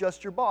and not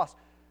just your boss.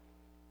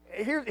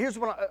 Here's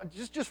what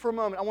just for a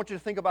moment, I want you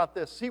to think about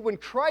this. See, when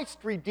Christ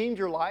redeemed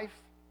your life,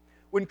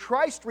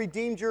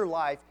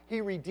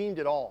 He redeemed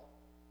it all.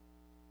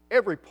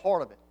 Every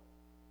part of it.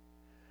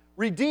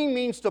 Redeem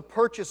means to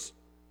purchase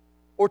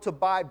or to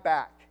buy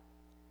back.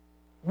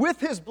 With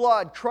His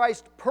blood,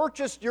 Christ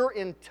purchased your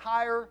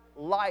entire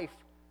life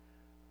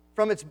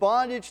from its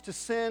bondage to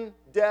sin,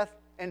 death,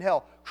 and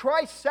hell.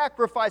 Christ's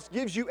sacrifice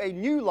gives you a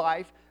new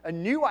life, a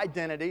new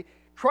identity.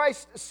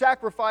 Christ's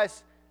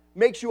sacrifice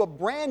makes you a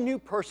brand new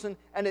person,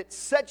 and it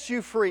sets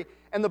you free.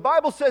 And the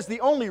Bible says the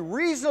only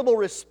reasonable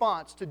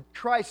response to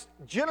Christ's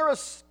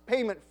generous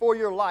payment for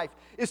your life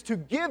is to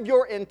give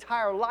your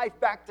entire life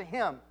back to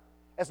Him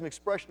as an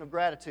expression of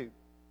gratitude.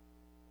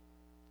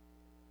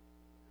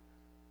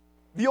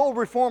 The old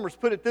reformers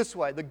put it this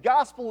way. The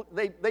gospel,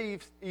 they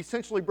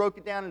essentially broke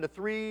it down into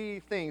three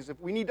things. If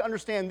we need to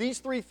understand these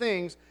three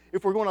things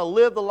if we're going to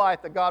live the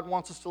life that God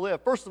wants us to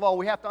live. First of all,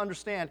 we have to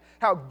understand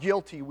how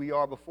guilty we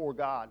are before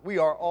God. We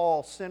are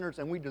all sinners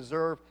and we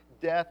deserve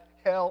death,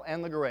 hell,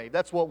 and the grave.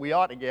 That's what we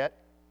ought to get.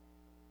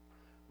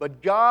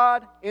 But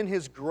God, in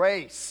His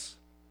grace,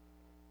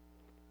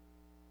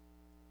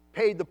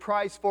 paid the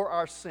price for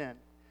our sin.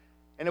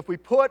 And if we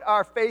put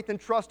our faith and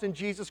trust in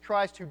Jesus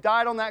Christ, who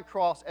died on that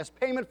cross as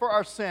payment for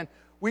our sin,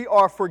 we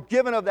are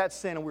forgiven of that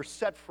sin and we're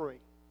set free.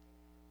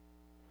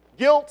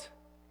 Guilt,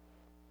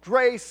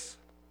 grace,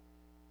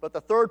 but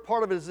the third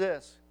part of it is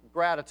this,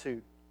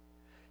 gratitude.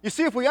 You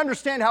see, if we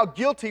understand how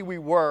guilty we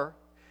were,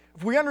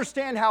 if we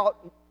understand how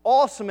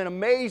awesome and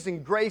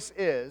amazing grace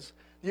is,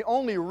 the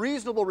only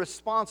reasonable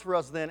response for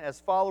us then as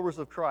followers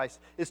of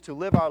Christ is to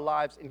live our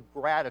lives in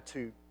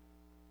gratitude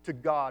to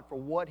God for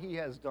what He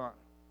has done,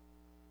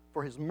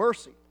 for His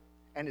mercy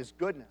and His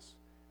goodness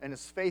and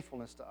His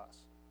faithfulness to us.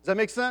 Does that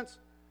make sense?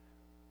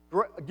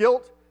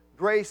 Guilt,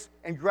 grace,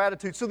 and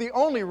gratitude. So the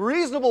only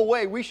reasonable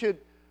way we should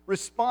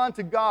respond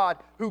to God,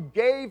 who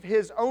gave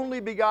His only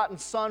begotten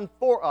Son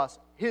for us,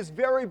 His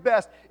very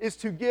best, is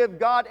to give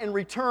God in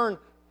return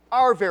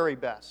our very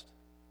best,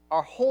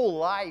 our whole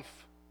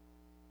life.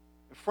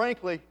 And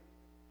frankly,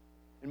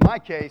 in my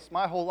case,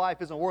 my whole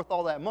life isn't worth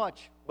all that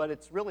much, but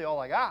it's really all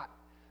I got.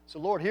 So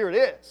Lord, here it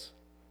is.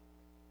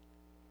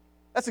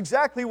 That's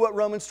exactly what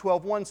Romans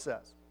 12:1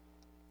 says.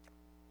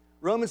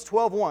 Romans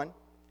 12:1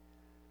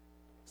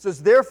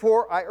 says,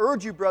 "Therefore, I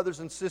urge you, brothers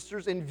and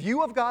sisters, in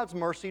view of God's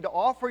mercy, to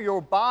offer your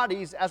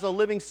bodies as a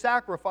living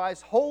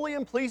sacrifice, holy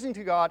and pleasing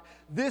to God.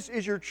 This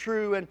is your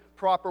true and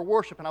proper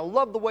worship." And I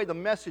love the way the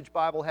Message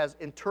Bible has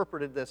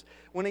interpreted this.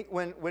 When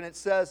it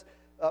says,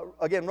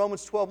 again,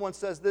 Romans 12:1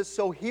 says this,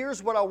 "So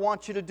here's what I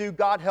want you to do,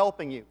 God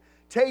helping you.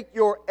 Take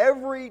your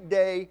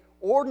everyday,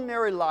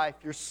 ordinary life,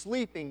 your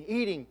sleeping,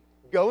 eating,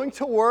 going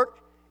to work,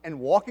 and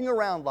walking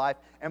around life,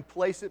 and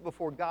place it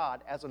before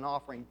God as an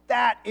offering."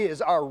 That is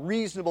our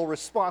reasonable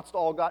response to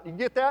all God. You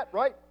get that,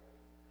 right?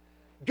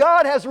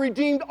 God has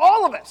redeemed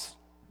all of us.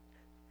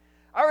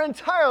 Our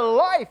entire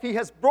life, He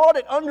has brought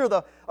it under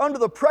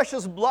the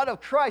precious blood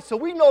of Christ. So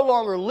we no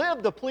longer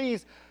live to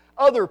please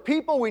other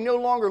people. We no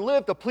longer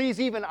live to please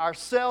even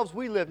ourselves.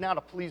 We live now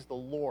to please the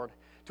Lord,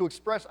 to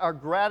express our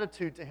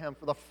gratitude to Him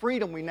for the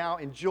freedom we now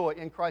enjoy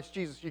in Christ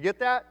Jesus. You get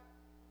that?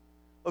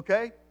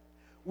 Okay?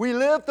 We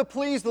live to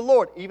please the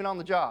Lord, even on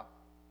the job.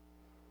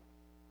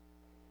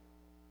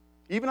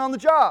 Even on the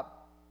job.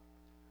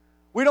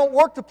 We don't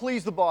work to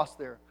please the boss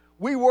there.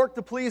 We work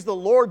to please the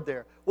Lord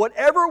there.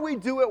 Whatever we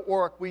do at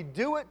work, we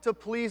do it to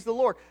please the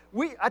Lord.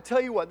 I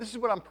tell you what, this is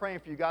what I'm praying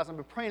for you guys. I've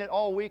been praying it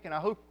all week, and I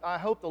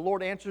hope the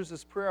Lord answers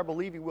this prayer. I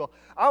believe He will.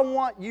 I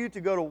want you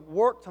to go to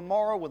work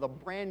tomorrow with a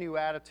brand new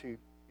attitude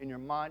in your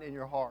mind and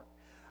your heart.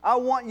 I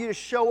want you to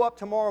show up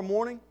tomorrow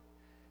morning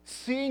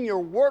seeing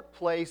your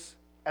workplace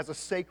as a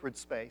sacred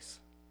space.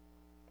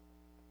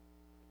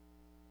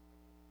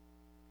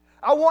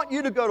 I want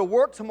you to go to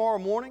work tomorrow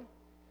morning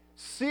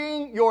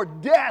seeing your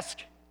desk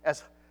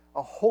as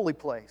a holy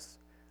place,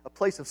 a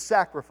place of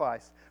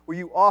sacrifice where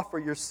you offer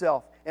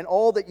yourself and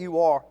all that you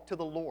are to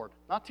the Lord,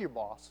 not to your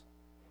boss,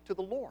 to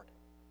the Lord.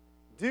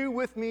 Do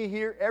with me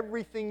here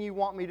everything you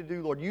want me to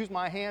do, Lord. Use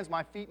my hands,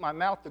 my feet, my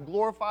mouth to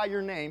glorify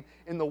your name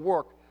in the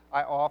work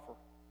I offer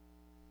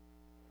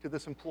to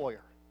this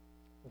employer.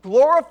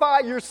 Glorify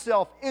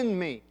yourself in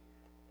me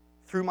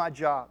through my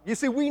job. You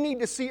see, we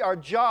need to see our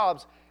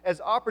jobs as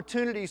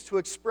opportunities to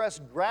express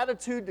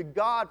gratitude to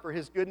God for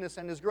His goodness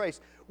and His grace.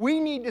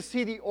 We need to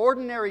see the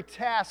ordinary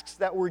tasks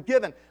that we're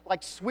given,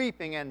 like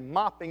sweeping and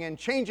mopping and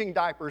changing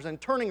diapers and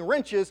turning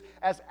wrenches,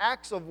 as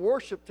acts of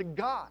worship to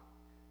God.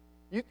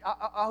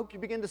 I hope you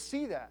begin to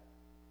see that.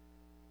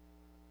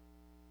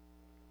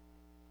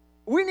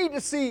 We need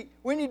to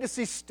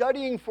see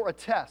studying for a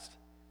test,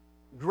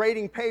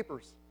 grading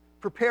papers,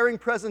 preparing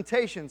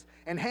presentations,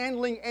 and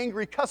handling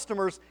angry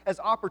customers as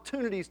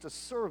opportunities to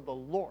serve the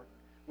Lord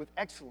with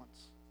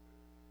excellence.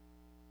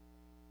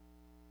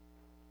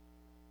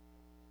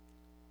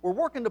 We're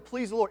working to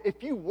please the Lord.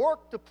 If you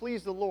work to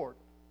please the Lord,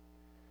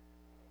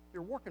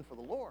 you're working for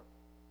the Lord,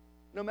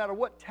 no matter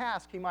what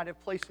task He might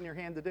have placed in your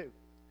hand to do.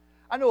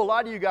 I know a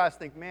lot of you guys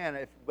think, man,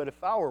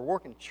 if I were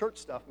working church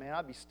stuff, man,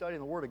 I'd be studying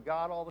the Word of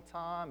God all the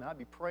time, and I'd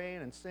be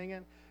praying and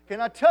singing. Can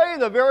I tell you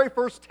the very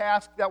first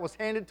task that was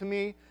handed to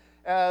me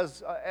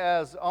as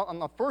on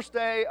the first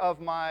day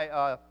of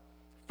my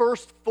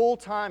first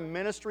full-time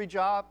ministry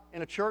job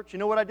in a church? You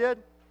know what I did?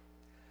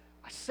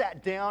 I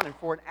sat down, and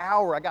for an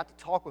hour I got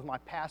to talk with my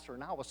pastor,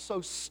 and I was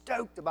so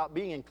stoked about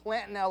being in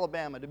Clanton,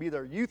 Alabama, to be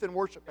their youth and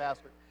worship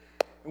pastor.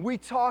 And we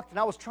talked, and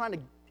I was trying to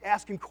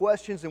ask him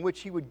questions in which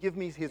he would give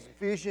me his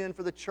vision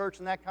for the church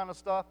and that kind of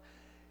stuff.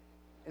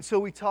 And so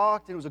we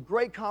talked, and it was a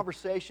great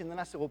conversation. Then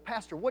I said, well,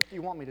 Pastor, what do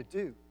you want me to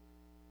do?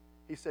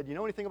 He said, you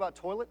know anything about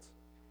toilets?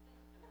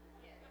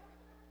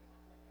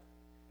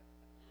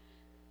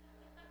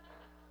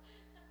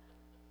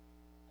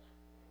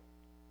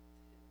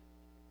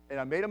 And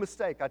I made a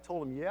mistake. I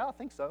told him, yeah, I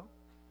think so.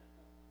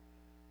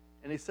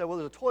 And he said, well,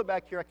 there's a toilet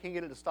back here. I can't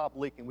get it to stop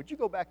leaking. Would you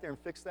go back there and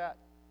fix that?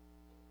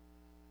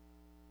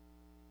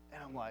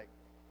 And I'm like,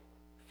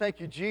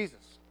 thank you, Jesus.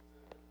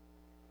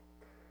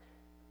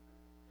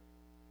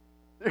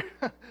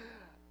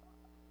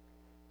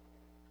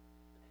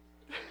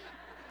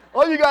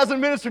 All you guys in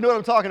ministry know what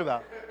I'm talking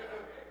about.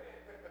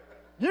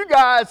 You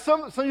guys,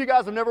 some of you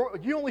guys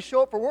you only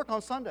show up for work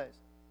on Sundays.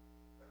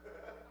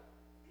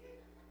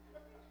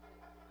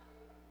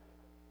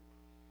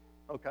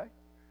 Okay.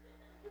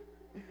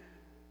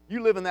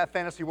 You live in that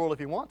fantasy world if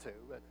you want to,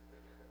 but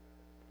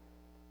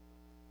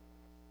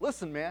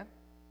listen, man.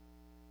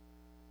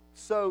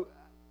 So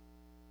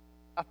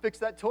I fixed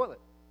that toilet.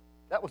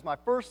 That was my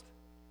first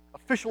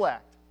official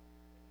act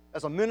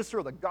as a minister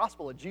of the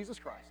gospel of Jesus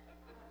Christ.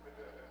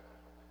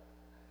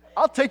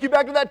 I'll take you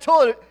back to that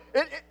toilet.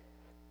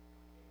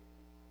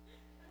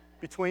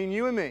 Between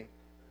you and me,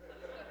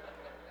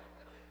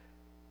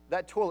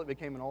 that toilet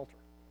became an altar.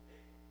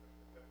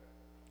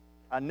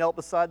 I knelt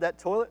beside that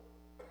toilet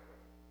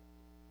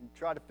and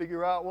tried to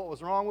figure out what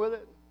was wrong with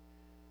it.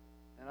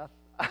 And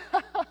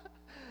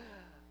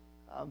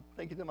I'm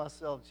thinking to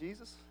myself,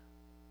 Jesus,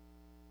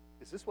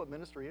 is this what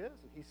ministry is?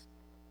 And he's,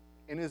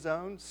 in his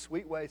own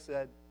sweet way,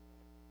 said,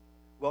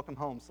 welcome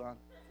home, son.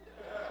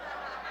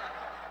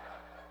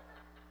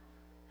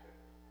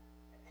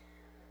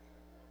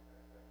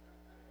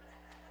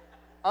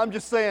 I'm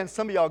just saying,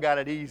 some of y'all got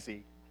it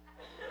easy.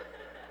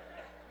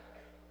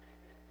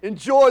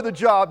 Enjoy the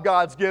job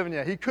God's given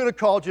you. He could have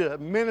called you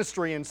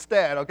ministry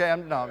instead, okay?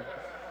 No,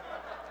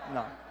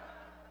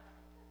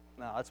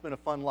 it's been a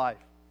fun life.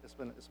 It's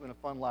been a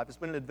fun life. It's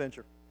been an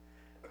adventure.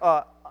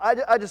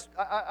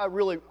 I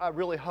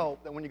really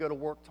hope that when you go to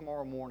work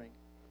tomorrow morning,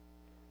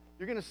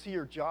 you're going to see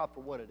your job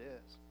for what it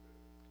is.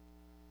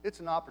 It's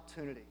an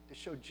opportunity to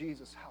show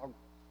Jesus how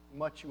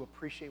much you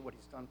appreciate what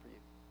He's done for you,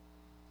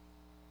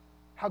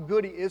 how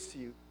good He is to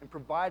you in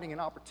providing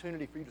an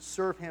opportunity for you to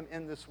serve Him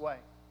in this way.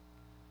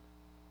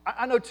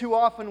 I know too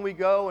often we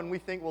go and we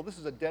think, well, this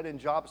is a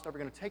dead-end job. It's never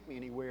going to take me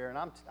anywhere. And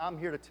I'm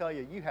here to tell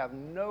you, you have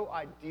no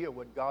idea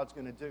what God's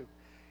going to do.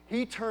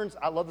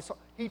 I love this song,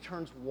 He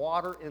turns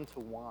water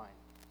into wine.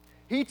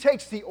 He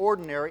takes the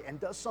ordinary and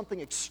does something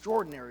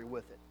extraordinary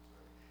with it.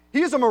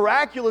 He is a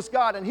miraculous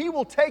God, and He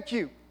will take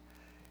you.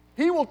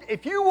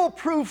 If you will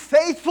prove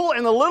faithful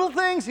in the little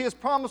things, He has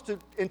promised to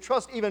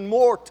entrust even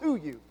more to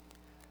you.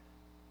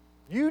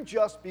 You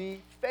just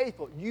be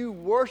faithful. You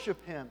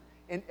worship Him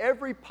in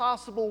every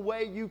possible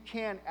way you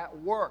can at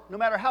work, no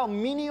matter how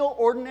menial,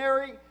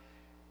 ordinary,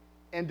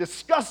 and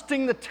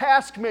disgusting the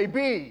task may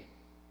be.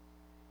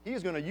 He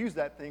is going to use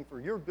that thing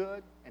for your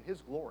good and His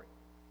glory.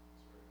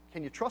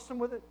 Can you trust Him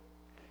with it?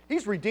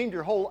 He's redeemed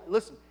your whole life.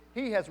 Listen,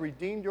 He has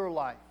redeemed your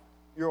life,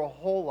 your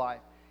whole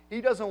life. He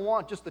doesn't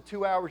want just the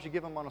 2 hours you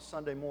give Him on a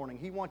Sunday morning.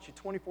 He wants you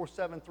 24/7,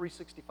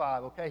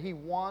 365, okay? He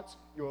wants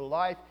your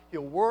life.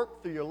 He'll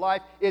work through your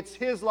life. It's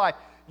His life.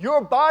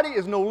 Your body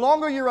is no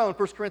longer your own,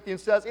 1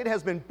 Corinthians says. It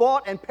has been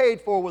bought and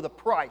paid for with a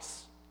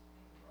price.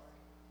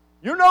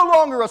 You're no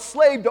longer a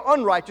slave to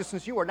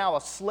unrighteousness. You are now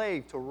a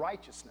slave to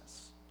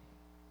righteousness.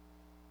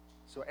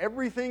 So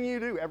everything you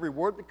do, every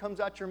word that comes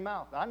out your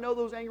mouth, I know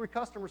those angry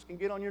customers can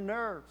get on your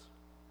nerves.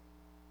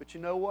 But you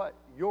know what?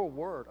 Your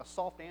word, a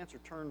soft answer,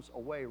 turns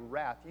away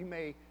wrath. You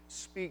may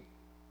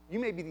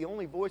be the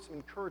only voice of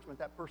encouragement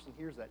that person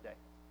hears that day.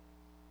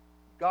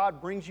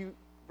 God brings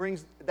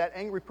that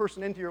angry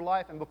person into your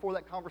life, and before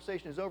that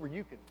conversation is over,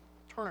 you can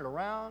turn it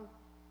around.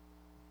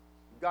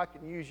 God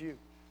can use you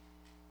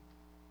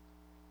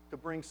to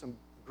bring some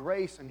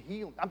grace and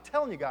healing. I'm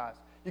telling you guys,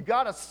 you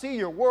got to see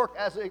your work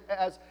as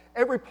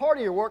every part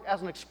of your work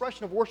as an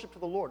expression of worship to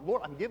the Lord.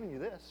 Lord, I'm giving you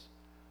this.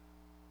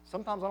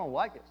 Sometimes I don't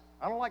like it.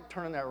 I don't like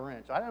turning that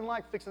wrench. I didn't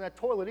like fixing that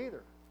toilet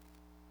either.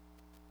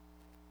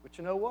 But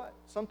you know what?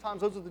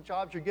 Sometimes those are the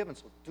jobs you're given,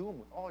 so do them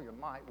with all your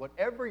might.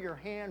 Whatever your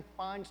hand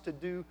finds to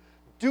do,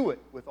 Do it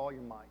with all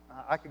your might.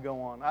 I could go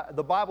on.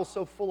 The Bible's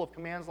so full of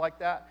commands like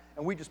that,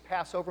 and we just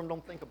pass over them,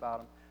 don't think about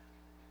them.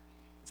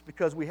 It's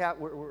because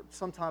we're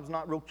sometimes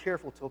not real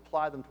careful to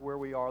apply them to where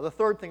we are. The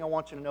third thing I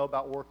want you to know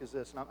about work is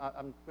this, and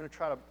I'm going to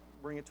try to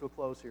bring it to a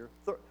close here.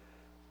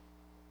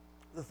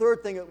 The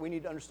third thing that we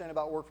need to understand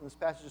about work from this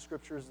passage of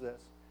Scripture is this.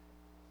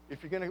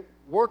 If you're going to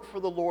work for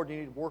the Lord, you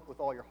need to work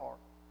with all your heart.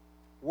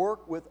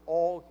 Work with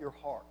all your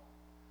heart.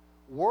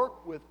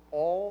 Work with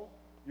all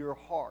your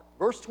heart.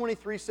 Verse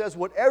 23 says,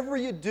 whatever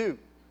you do,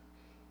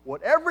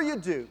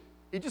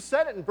 he just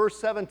said it in verse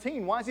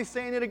 17. Why is he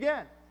saying it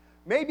again?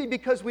 Maybe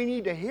because we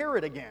need to hear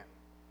it again.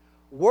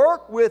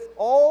 Work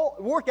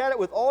at it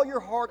with all your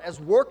heart as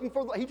working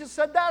for he just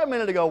said that a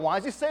minute ago. Why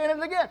is he saying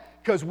it again?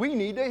 Because we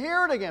need to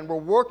hear it again. We're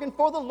working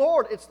for the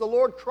Lord. It's the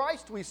Lord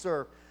Christ we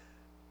serve,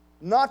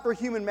 not for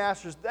human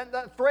masters.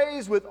 That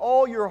phrase, with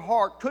all your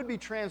heart, could be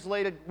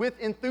translated with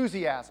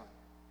enthusiasm.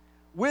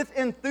 With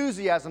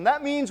enthusiasm.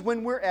 That means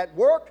when we're at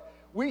work,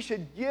 we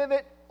should give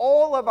it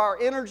all of our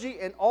energy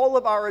and all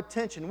of our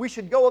attention. We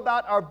should go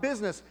about our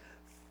business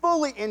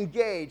fully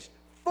engaged,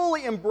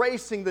 fully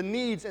embracing the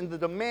needs and the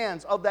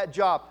demands of that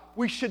job.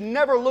 We should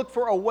never look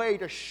for a way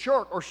to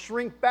shirk or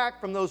shrink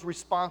back from those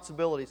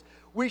responsibilities.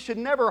 We should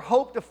never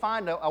hope to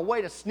find a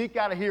way to sneak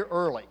out of here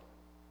early.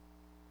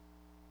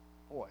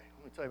 Boy,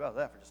 let me tell you about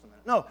that for just a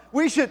minute. No,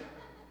 we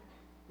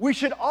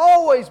should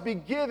always be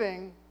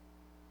giving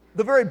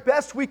the very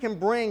best we can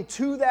bring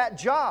to that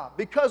job,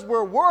 because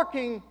we're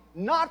working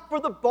not for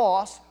the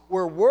boss,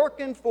 we're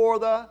working for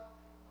the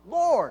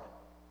Lord.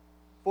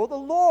 For the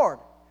Lord.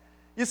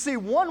 You see,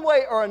 one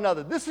way or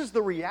another, this is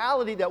the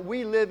reality that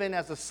we live in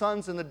as the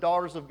sons and the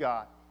daughters of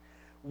God.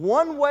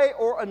 One way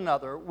or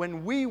another,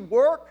 when we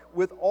work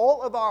with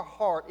all of our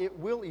heart, it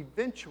will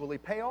eventually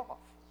pay off.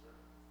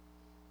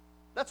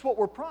 That's what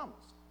we're promised.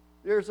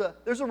 There's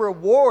a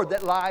reward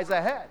that lies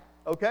ahead,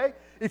 okay?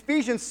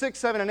 Ephesians 6,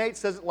 7, and 8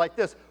 says it like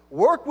this.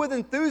 Work with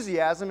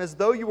enthusiasm as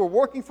though you were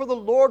working for the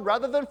Lord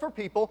rather than for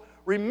people.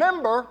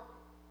 Remember,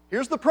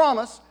 here's the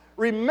promise,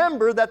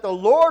 remember that the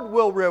Lord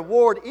will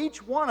reward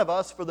each one of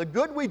us for the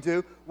good we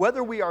do,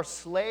 whether we are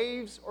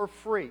slaves or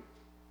free.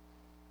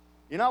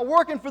 You're not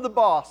working for the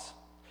boss.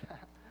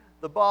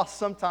 The boss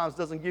sometimes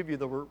doesn't give you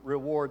the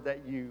reward that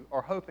you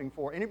are hoping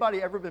for.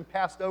 Anybody ever been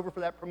passed over for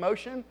that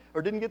promotion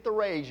or didn't get the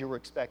raise you were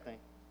expecting?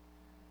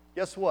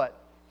 Guess what?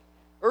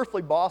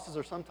 Earthly bosses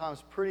are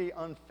sometimes pretty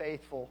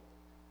unfaithful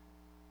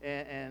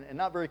and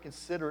not very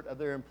considerate of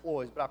their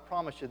employees. But I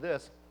promise you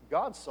this,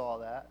 God saw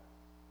that.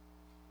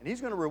 And He's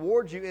going to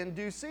reward you in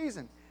due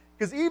season.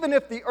 Because even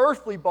if the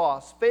earthly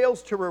boss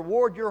fails to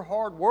reward your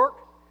hard work,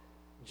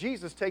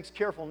 Jesus takes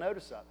careful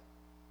notice of it.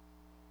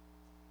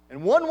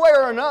 And one way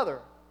or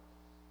another,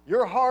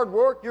 your hard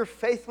work, your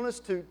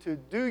faithfulness to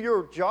do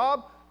your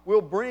job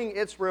will bring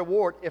its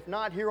reward, if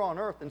not here on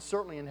earth, then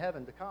certainly in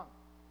heaven to come.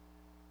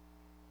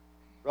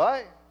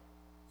 Right?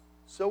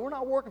 So we're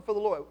not working for the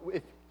Lord.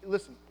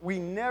 Listen, we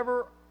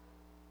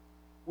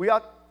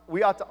ought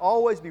to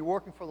always be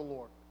working for the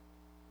Lord.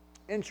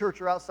 In church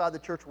or outside the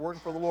church, we're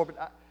working for the Lord.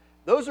 But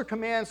those are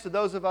commands to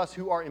those of us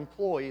who are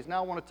employees.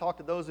 Now I want to talk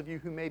to those of you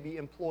who may be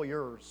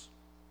employers.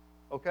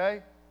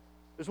 Okay?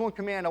 There's one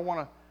command I want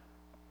to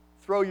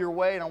throw your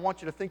way, and I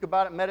want you to think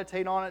about it,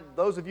 meditate on it.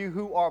 Those of you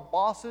who are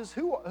bosses,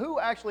 who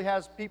actually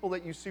has people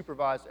that you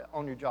supervise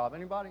on your job?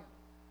 Anybody?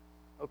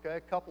 Okay,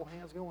 a couple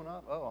hands going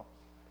up. Oh,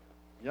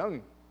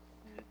 young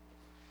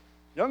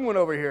one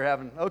over here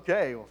having,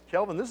 okay, well,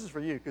 Kelvin, this is for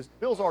you, because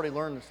Bill's already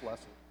learned this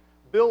lesson.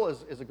 Bill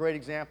is a great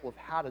example of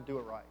how to do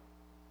it right.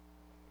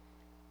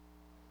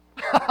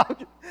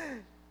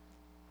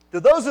 To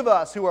those of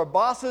us who are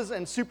bosses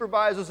and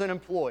supervisors and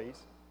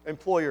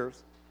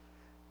employers,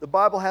 the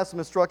Bible has some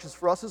instructions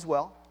for us as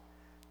well,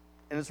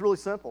 and it's really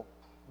simple.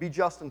 Be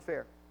just and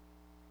fair.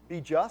 Be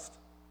just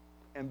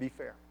and be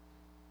fair.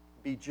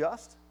 Be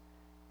just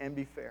and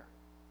be fair.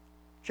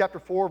 Chapter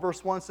 4,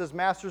 verse 1 says,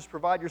 Masters,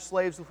 provide your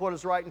slaves with what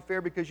is right and fair,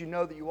 because you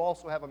know that you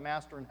also have a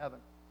master in heaven.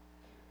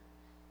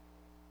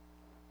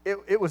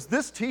 It was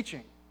this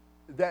teaching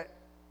that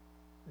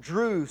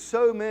drew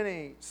so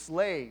many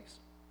slaves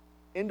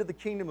into the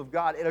kingdom of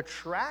God. It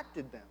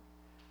attracted them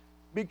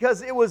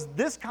because it was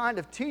this kind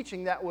of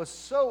teaching that was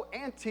so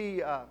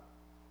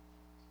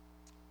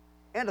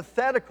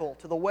antithetical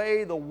to the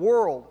way the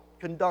world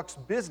conducts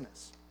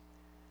business.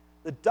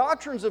 The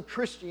doctrines of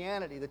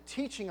Christianity, the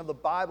teaching of the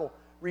Bible,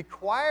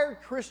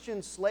 required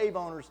Christian slave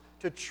owners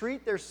to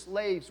treat their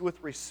slaves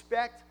with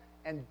respect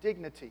and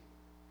dignity.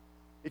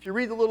 If you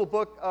read the little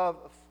book of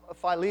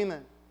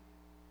Philemon,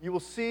 you will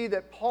see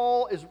that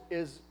Paul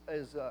is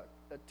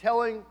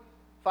telling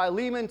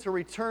Philemon to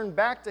return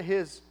back to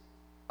his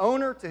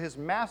owner, to his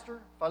master.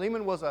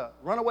 Philemon was a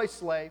runaway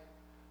slave.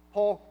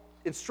 Paul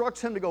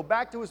instructs him to go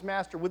back to his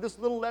master with this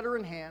little letter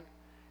in hand,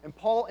 and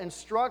Paul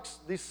instructs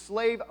the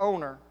slave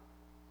owner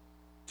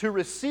to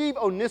receive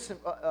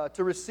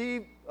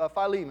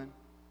Philemon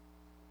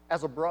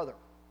as a brother.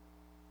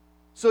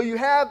 So you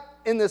have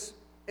in this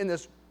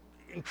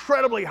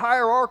incredibly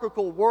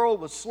hierarchical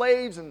world with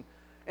slaves and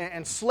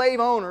slave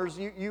owners,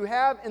 you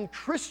have in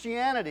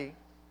Christianity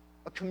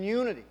a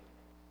community,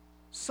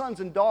 sons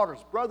and daughters,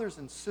 brothers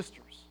and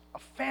sisters, a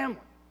family.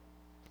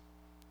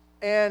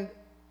 And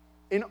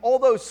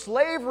although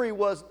slavery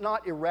was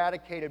not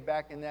eradicated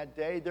back in that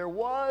day, there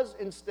was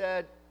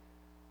instead,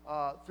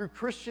 through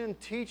Christian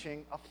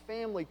teaching, a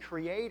family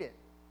created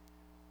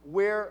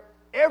where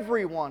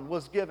everyone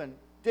was given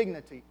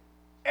dignity,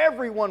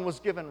 everyone was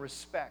given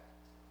respect,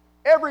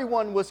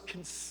 everyone was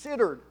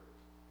considered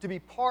to be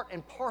part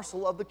and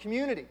parcel of the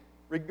community,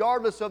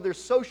 regardless of their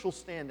social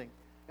standing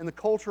and the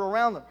culture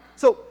around them.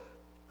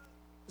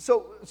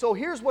 So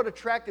here's what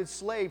attracted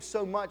slaves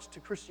so much to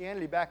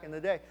Christianity back in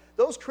the day.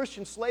 Those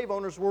Christian slave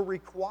owners were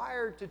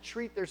required to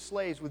treat their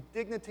slaves with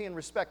dignity and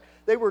respect.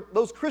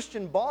 Those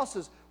Christian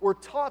bosses were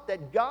taught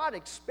that God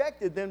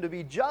expected them to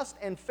be just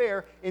and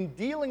fair in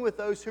dealing with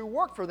those who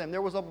worked for them.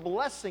 There was a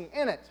blessing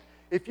in it.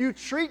 If you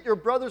treat your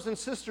brothers and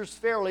sisters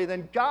fairly,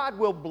 then God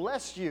will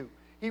bless you.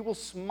 He will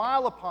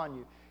smile upon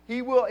you.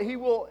 He will,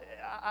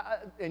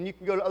 and you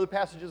can go to other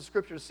passages of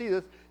Scripture to see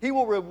this, He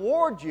will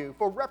reward you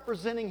for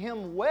representing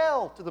Him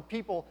well to the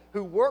people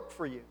who work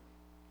for you.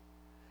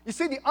 You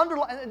see, the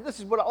underlying, and this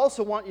is what I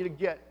also want you to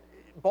get,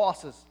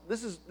 bosses.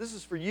 This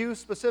is for you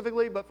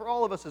specifically, but for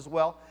all of us as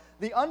well.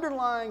 The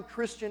underlying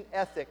Christian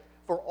ethic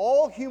for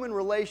all human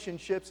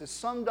relationships is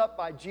summed up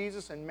by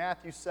Jesus in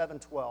Matthew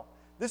 7:12.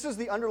 This is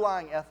the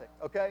underlying ethic,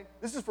 okay?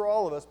 This is for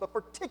all of us, but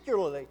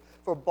particularly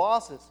for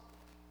bosses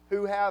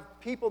who have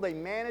people they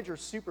manage or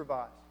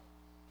supervise.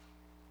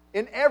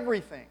 In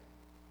everything.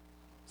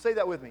 Say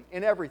that with me.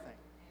 In everything.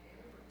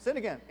 Say it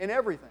again. In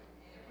everything.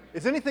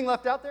 Is anything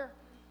left out there?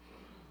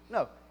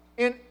 No.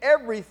 In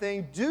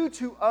everything, do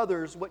to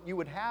others what you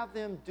would have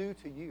them do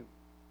to you.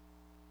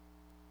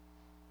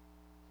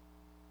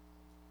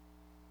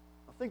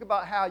 Now think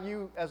about how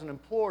you, as an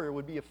employer,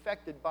 would be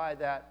affected by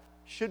that,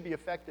 should be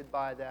affected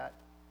by that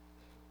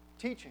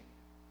teaching.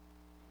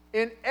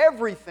 In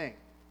everything,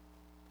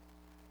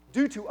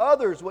 do to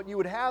others what you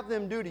would have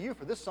them do to you,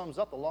 for this sums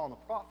up the law and the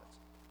prophets.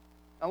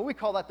 Now, we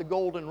call that the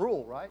golden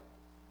rule, right?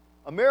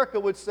 America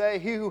would say,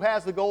 he who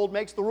has the gold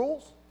makes the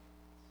rules.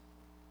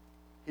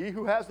 He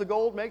who has the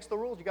gold makes the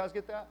rules. You guys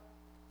get that?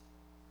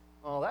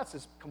 Oh, that's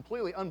as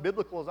completely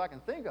unbiblical as I can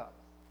think of.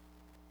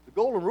 The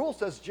golden rule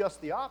says just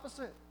the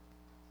opposite.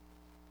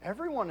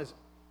 Everyone is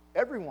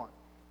everyone.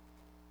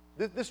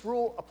 This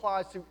rule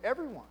applies to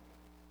everyone.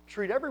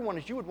 Treat everyone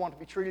as you would want to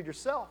be treated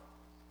yourself.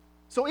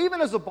 So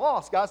even as a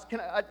boss, guys,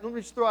 let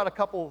me just throw out a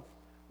couple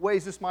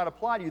ways this might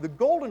apply to you. The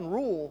golden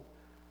rule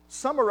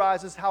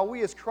summarizes how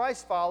we as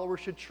Christ followers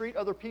should treat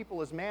other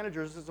people as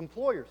managers, as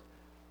employers.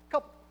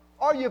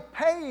 Are you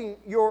paying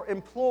your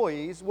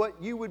employees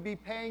what you would be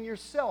paying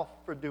yourself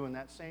for doing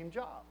that same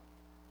job?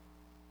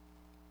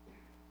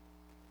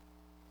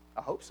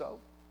 I hope so.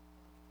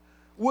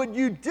 Would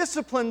you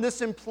discipline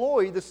this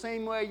employee the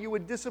same way you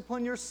would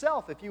discipline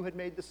yourself if you had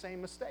made the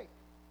same mistake?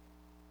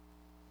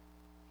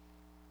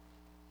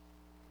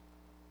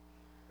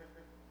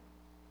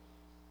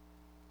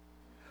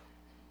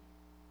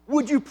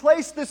 Would you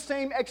place the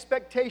same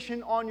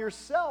expectation on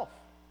yourself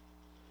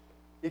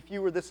if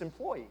you were this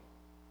employee?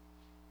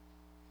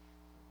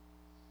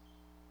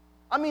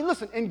 I mean,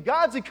 listen, in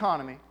God's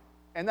economy,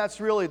 and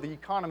that's really the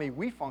economy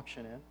we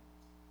function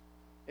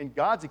in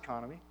God's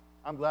economy,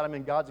 I'm glad I'm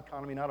in God's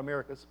economy, not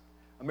America's.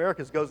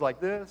 America's goes like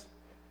this.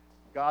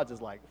 God's is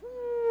like,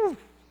 whoo.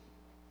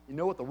 You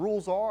know what the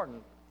rules are, and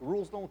the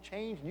rules don't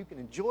change, and you can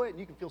enjoy it, and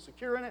you can feel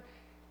secure in it.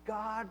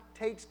 God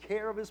takes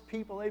care of His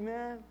people,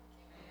 amen?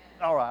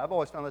 All right, I've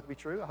always found that to be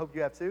true. I hope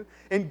you have too.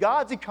 In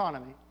God's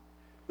economy,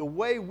 the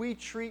way we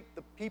treat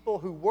the people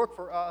who work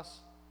for us,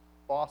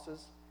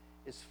 bosses,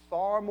 is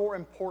far more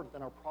important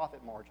than our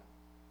profit margin.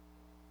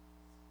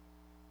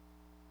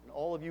 And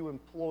all of you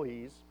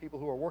employees, people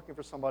who are working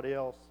for somebody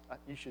else,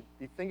 you should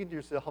be thinking to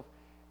yourself,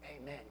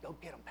 amen, go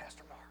get them,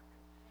 Pastor Mark.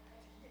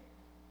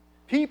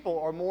 People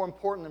are more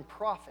important than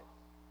profit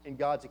in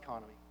God's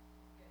economy.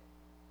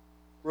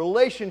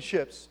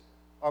 Relationships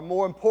are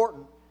more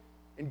important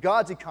in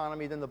God's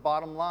economy than the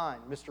bottom line,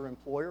 Mr.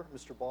 Employer,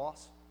 Mr.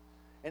 Boss.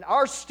 And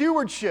our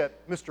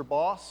stewardship, Mr.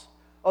 Boss,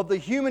 of the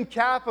human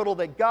capital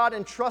that God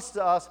entrusts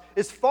to us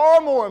is far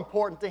more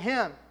important to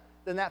Him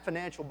than that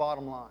financial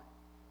bottom line.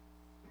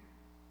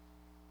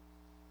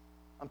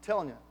 I'm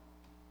telling you,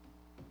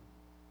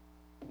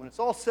 when it's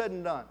all said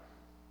and done,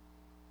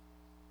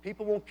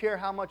 people won't care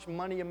how much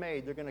money you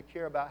made. They're going to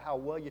care about how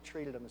well you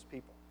treated them as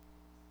people.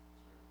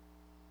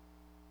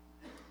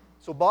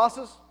 So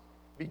bosses,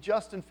 be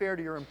just and fair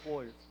to your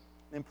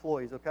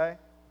employees, okay?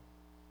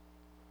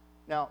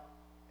 Now,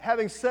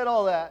 having said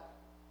all that,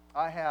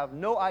 I have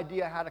no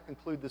idea how to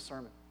conclude this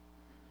sermon.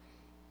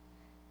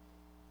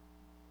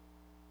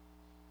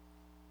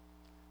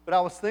 But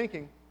I was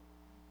thinking,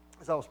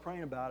 as I was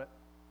praying about it,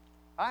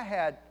 I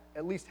had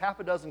at least half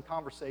a dozen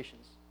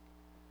conversations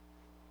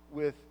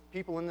with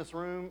people in this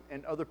room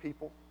and other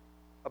people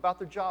about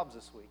their jobs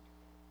this week.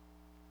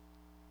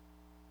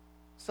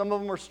 Some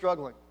of them are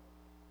struggling.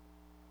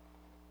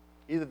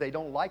 Either they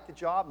don't like the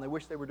job and they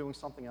wish they were doing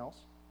something else,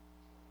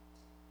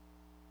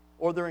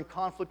 or they're in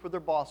conflict with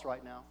their boss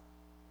right now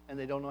and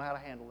they don't know how to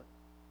handle it.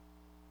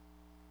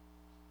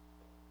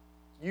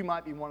 You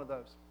might be one of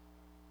those.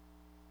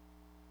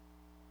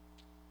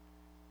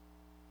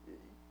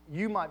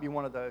 You might be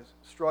one of those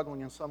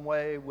struggling in some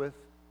way with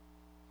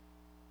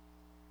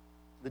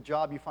the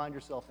job you find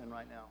yourself in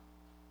right now.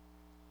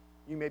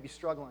 You may be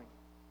struggling.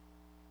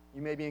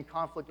 You may be in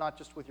conflict not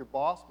just with your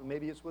boss, but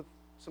maybe it's with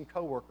some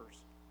coworkers.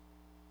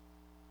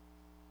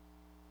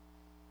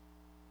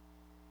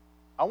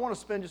 I want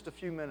to spend just a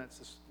few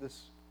minutes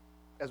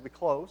as we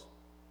close.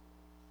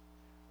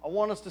 I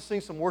want us to sing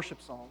some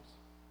worship songs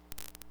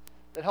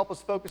that help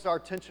us focus our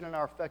attention and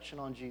our affection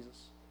on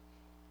Jesus.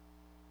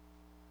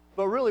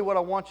 But really what I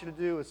want you to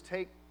do is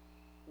take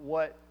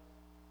what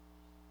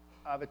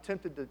I've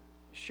attempted to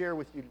share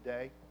with you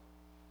today,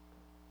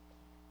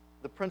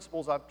 the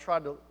principles I've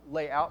tried to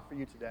lay out for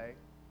you today,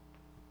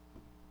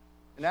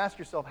 and ask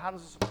yourself, how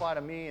does this apply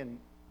to me and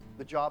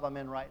the job I'm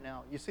in right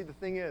now? You see, the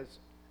thing is,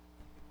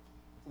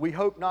 we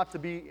hope not to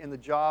be in the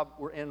job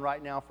we're in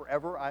right now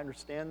forever. I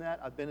understand that.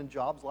 I've been in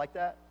jobs like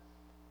that.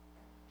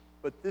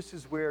 But this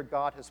is where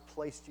God has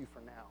placed you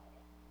for now.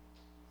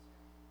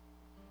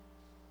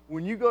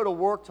 When you go to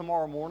work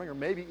tomorrow morning, or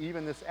maybe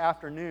even this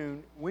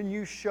afternoon, when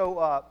you show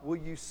up, will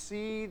you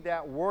see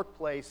that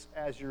workplace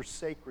as your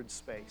sacred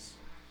space?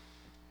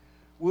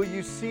 Will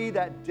you see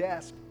that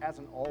desk as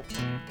an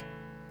altar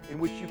in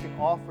which you can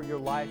offer your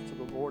life to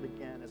the Lord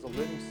again as a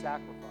living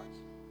sacrifice?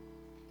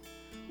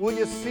 Will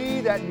you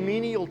see that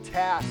menial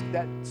task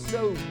that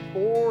so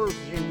bores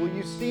you? Will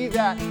you see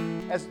that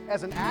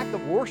as an act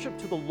of worship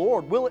to the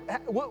Lord? Will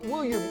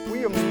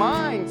your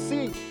mind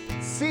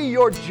see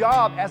your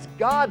job as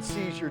God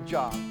sees your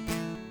job?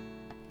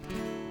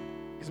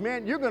 Because,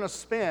 man, you're going to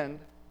spend,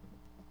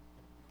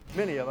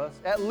 many of us,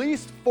 at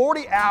least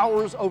 40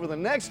 hours over the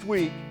next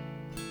week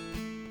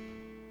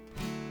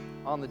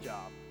on the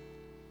job.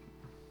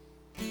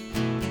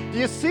 Do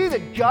you see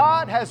that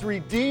God has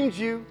redeemed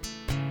you?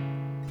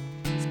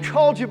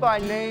 Called you by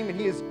name, and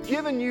He has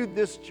given you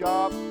this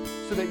job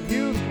so that He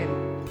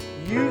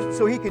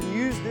can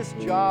use this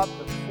job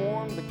to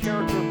form the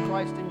character of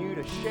Christ in you,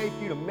 to shape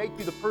you, to make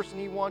you the person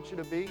He wants you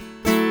to be.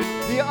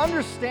 Do you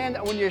understand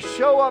that when you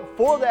show up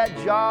for that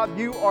job,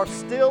 you are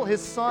still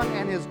His son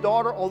and His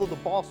daughter, although the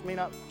boss may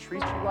not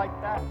treat you like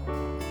that?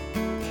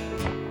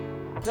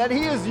 That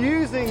He is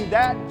using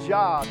that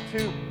job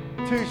to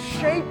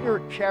shape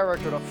your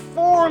character, to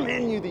form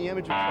in you the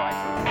image of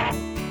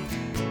Christ.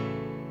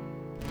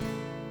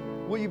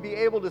 Will you be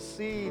able to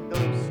see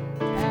those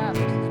tasks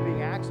as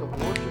being acts of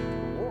worship to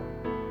the Lord?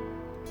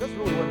 That's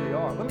really what they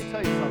are. Let me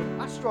tell you something.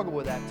 I struggle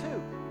with that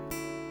too.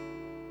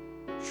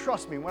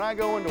 Trust me, when I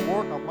go into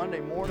work on Monday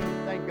morning,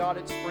 thank God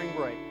it's spring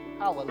break.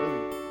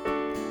 Hallelujah.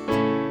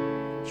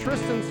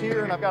 Tristan's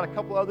here, and I've got a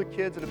couple other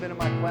kids that have been in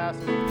my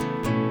classes.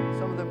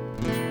 Some of them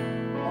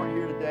aren't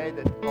here today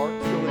that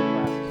aren't still in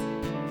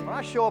classes. When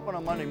I show up on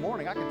a Monday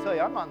morning, I can tell you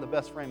I'm not in the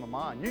best frame of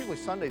mind. Usually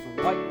Sundays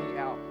wipe me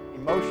out.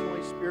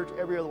 Emotionally, spiritually,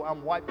 every other way.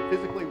 I'm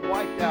physically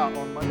wiped out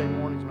on Monday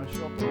mornings when I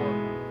show up to work.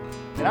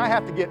 And I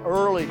have to get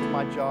early to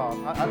my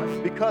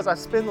job because I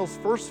spend those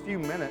first few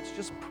minutes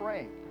just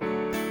praying.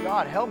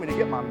 God, help me to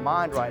get my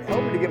mind right.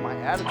 Help me to get my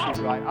attitude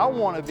right. Every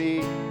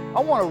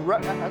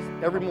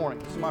morning,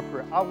 this is my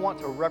prayer. I want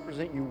to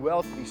represent you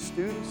well to these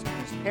students, to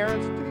these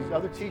parents, to these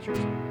other teachers.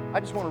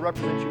 I just want to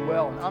represent you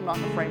well, and I'm not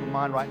in the frame of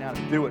mind right now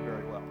to do it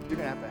very well. You're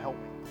going to have to help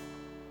me.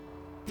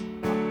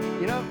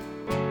 You know,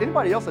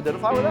 anybody else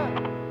identify with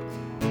that?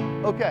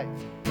 Okay,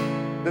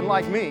 then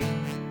like me,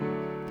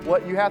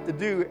 what you have to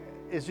do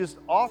is just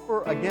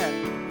offer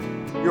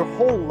again your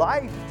whole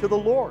life to the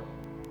Lord.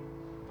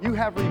 You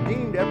have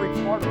redeemed every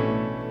part of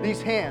it.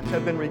 These hands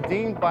have been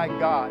redeemed by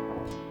God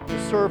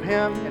to serve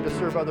Him and to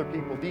serve other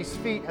people. These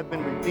feet have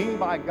been redeemed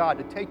by God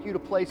to take you to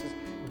places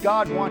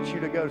God wants you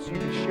to go so you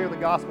can share the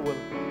gospel with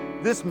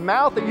them. This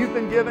mouth that you've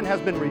been given has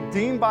been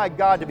redeemed by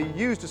God to be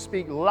used to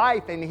speak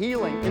life and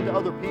healing into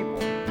other people.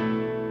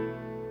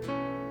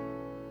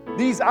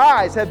 These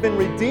eyes have been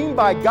redeemed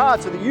by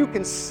God so that you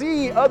can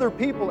see other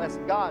people as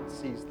God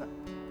sees them,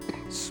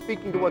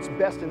 speaking to what's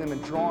best in them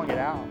and drawing it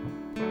out.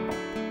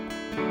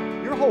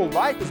 Your whole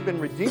life has been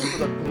redeemed for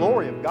the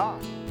glory of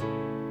God,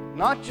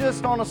 not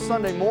just on a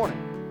Sunday morning.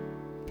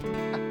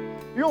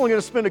 You're only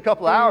going to spend a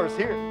couple of hours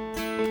here.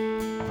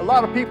 A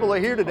lot of people are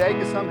here today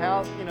because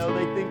somehow,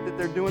 they think that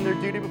they're doing their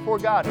duty before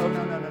God. Oh,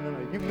 no.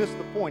 You've missed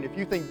the point. If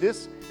you think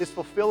this is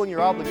fulfilling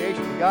your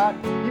obligation to God,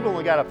 you've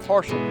only got a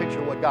partial picture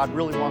of what God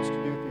really wants to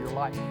do through your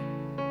life.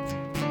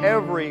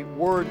 Every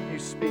word you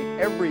speak,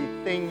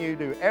 everything you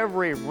do,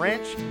 every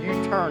wrench you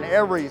turn,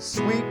 every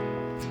sweep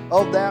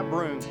of that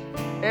broom,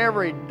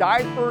 every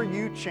diaper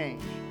you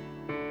change,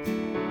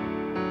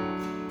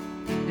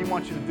 He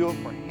wants you to do it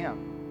for Him,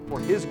 for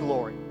His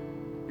glory.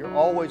 You're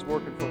always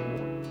working for the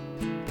Lord.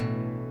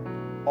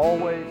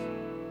 Always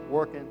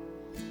working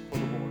for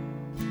the Lord.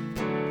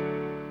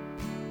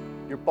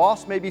 Your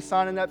boss may be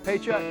signing that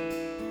paycheck,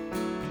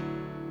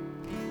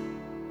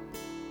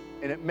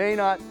 and it may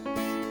not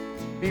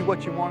be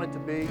what you want it to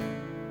be,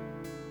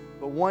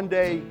 but one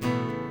day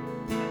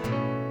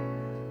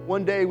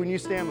when you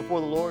stand before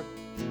the Lord,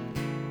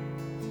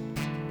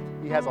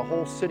 He has a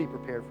whole city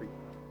prepared for you.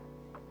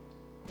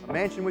 a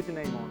mansion with your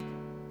name on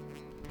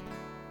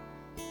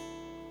it.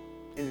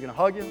 And He's going to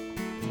hug you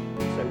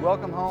and say,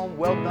 welcome home,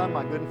 well done,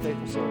 my good and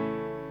faithful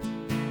servant.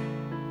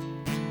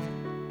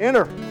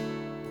 Enter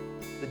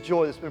the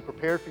joy that's been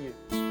prepared for you.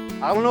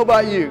 I don't know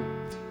about you.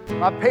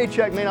 My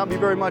paycheck may not be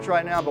very much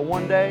right now, but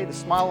one day, the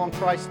smile on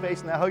Christ's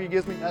face and that hug He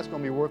gives me, that's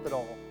going to be worth it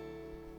all.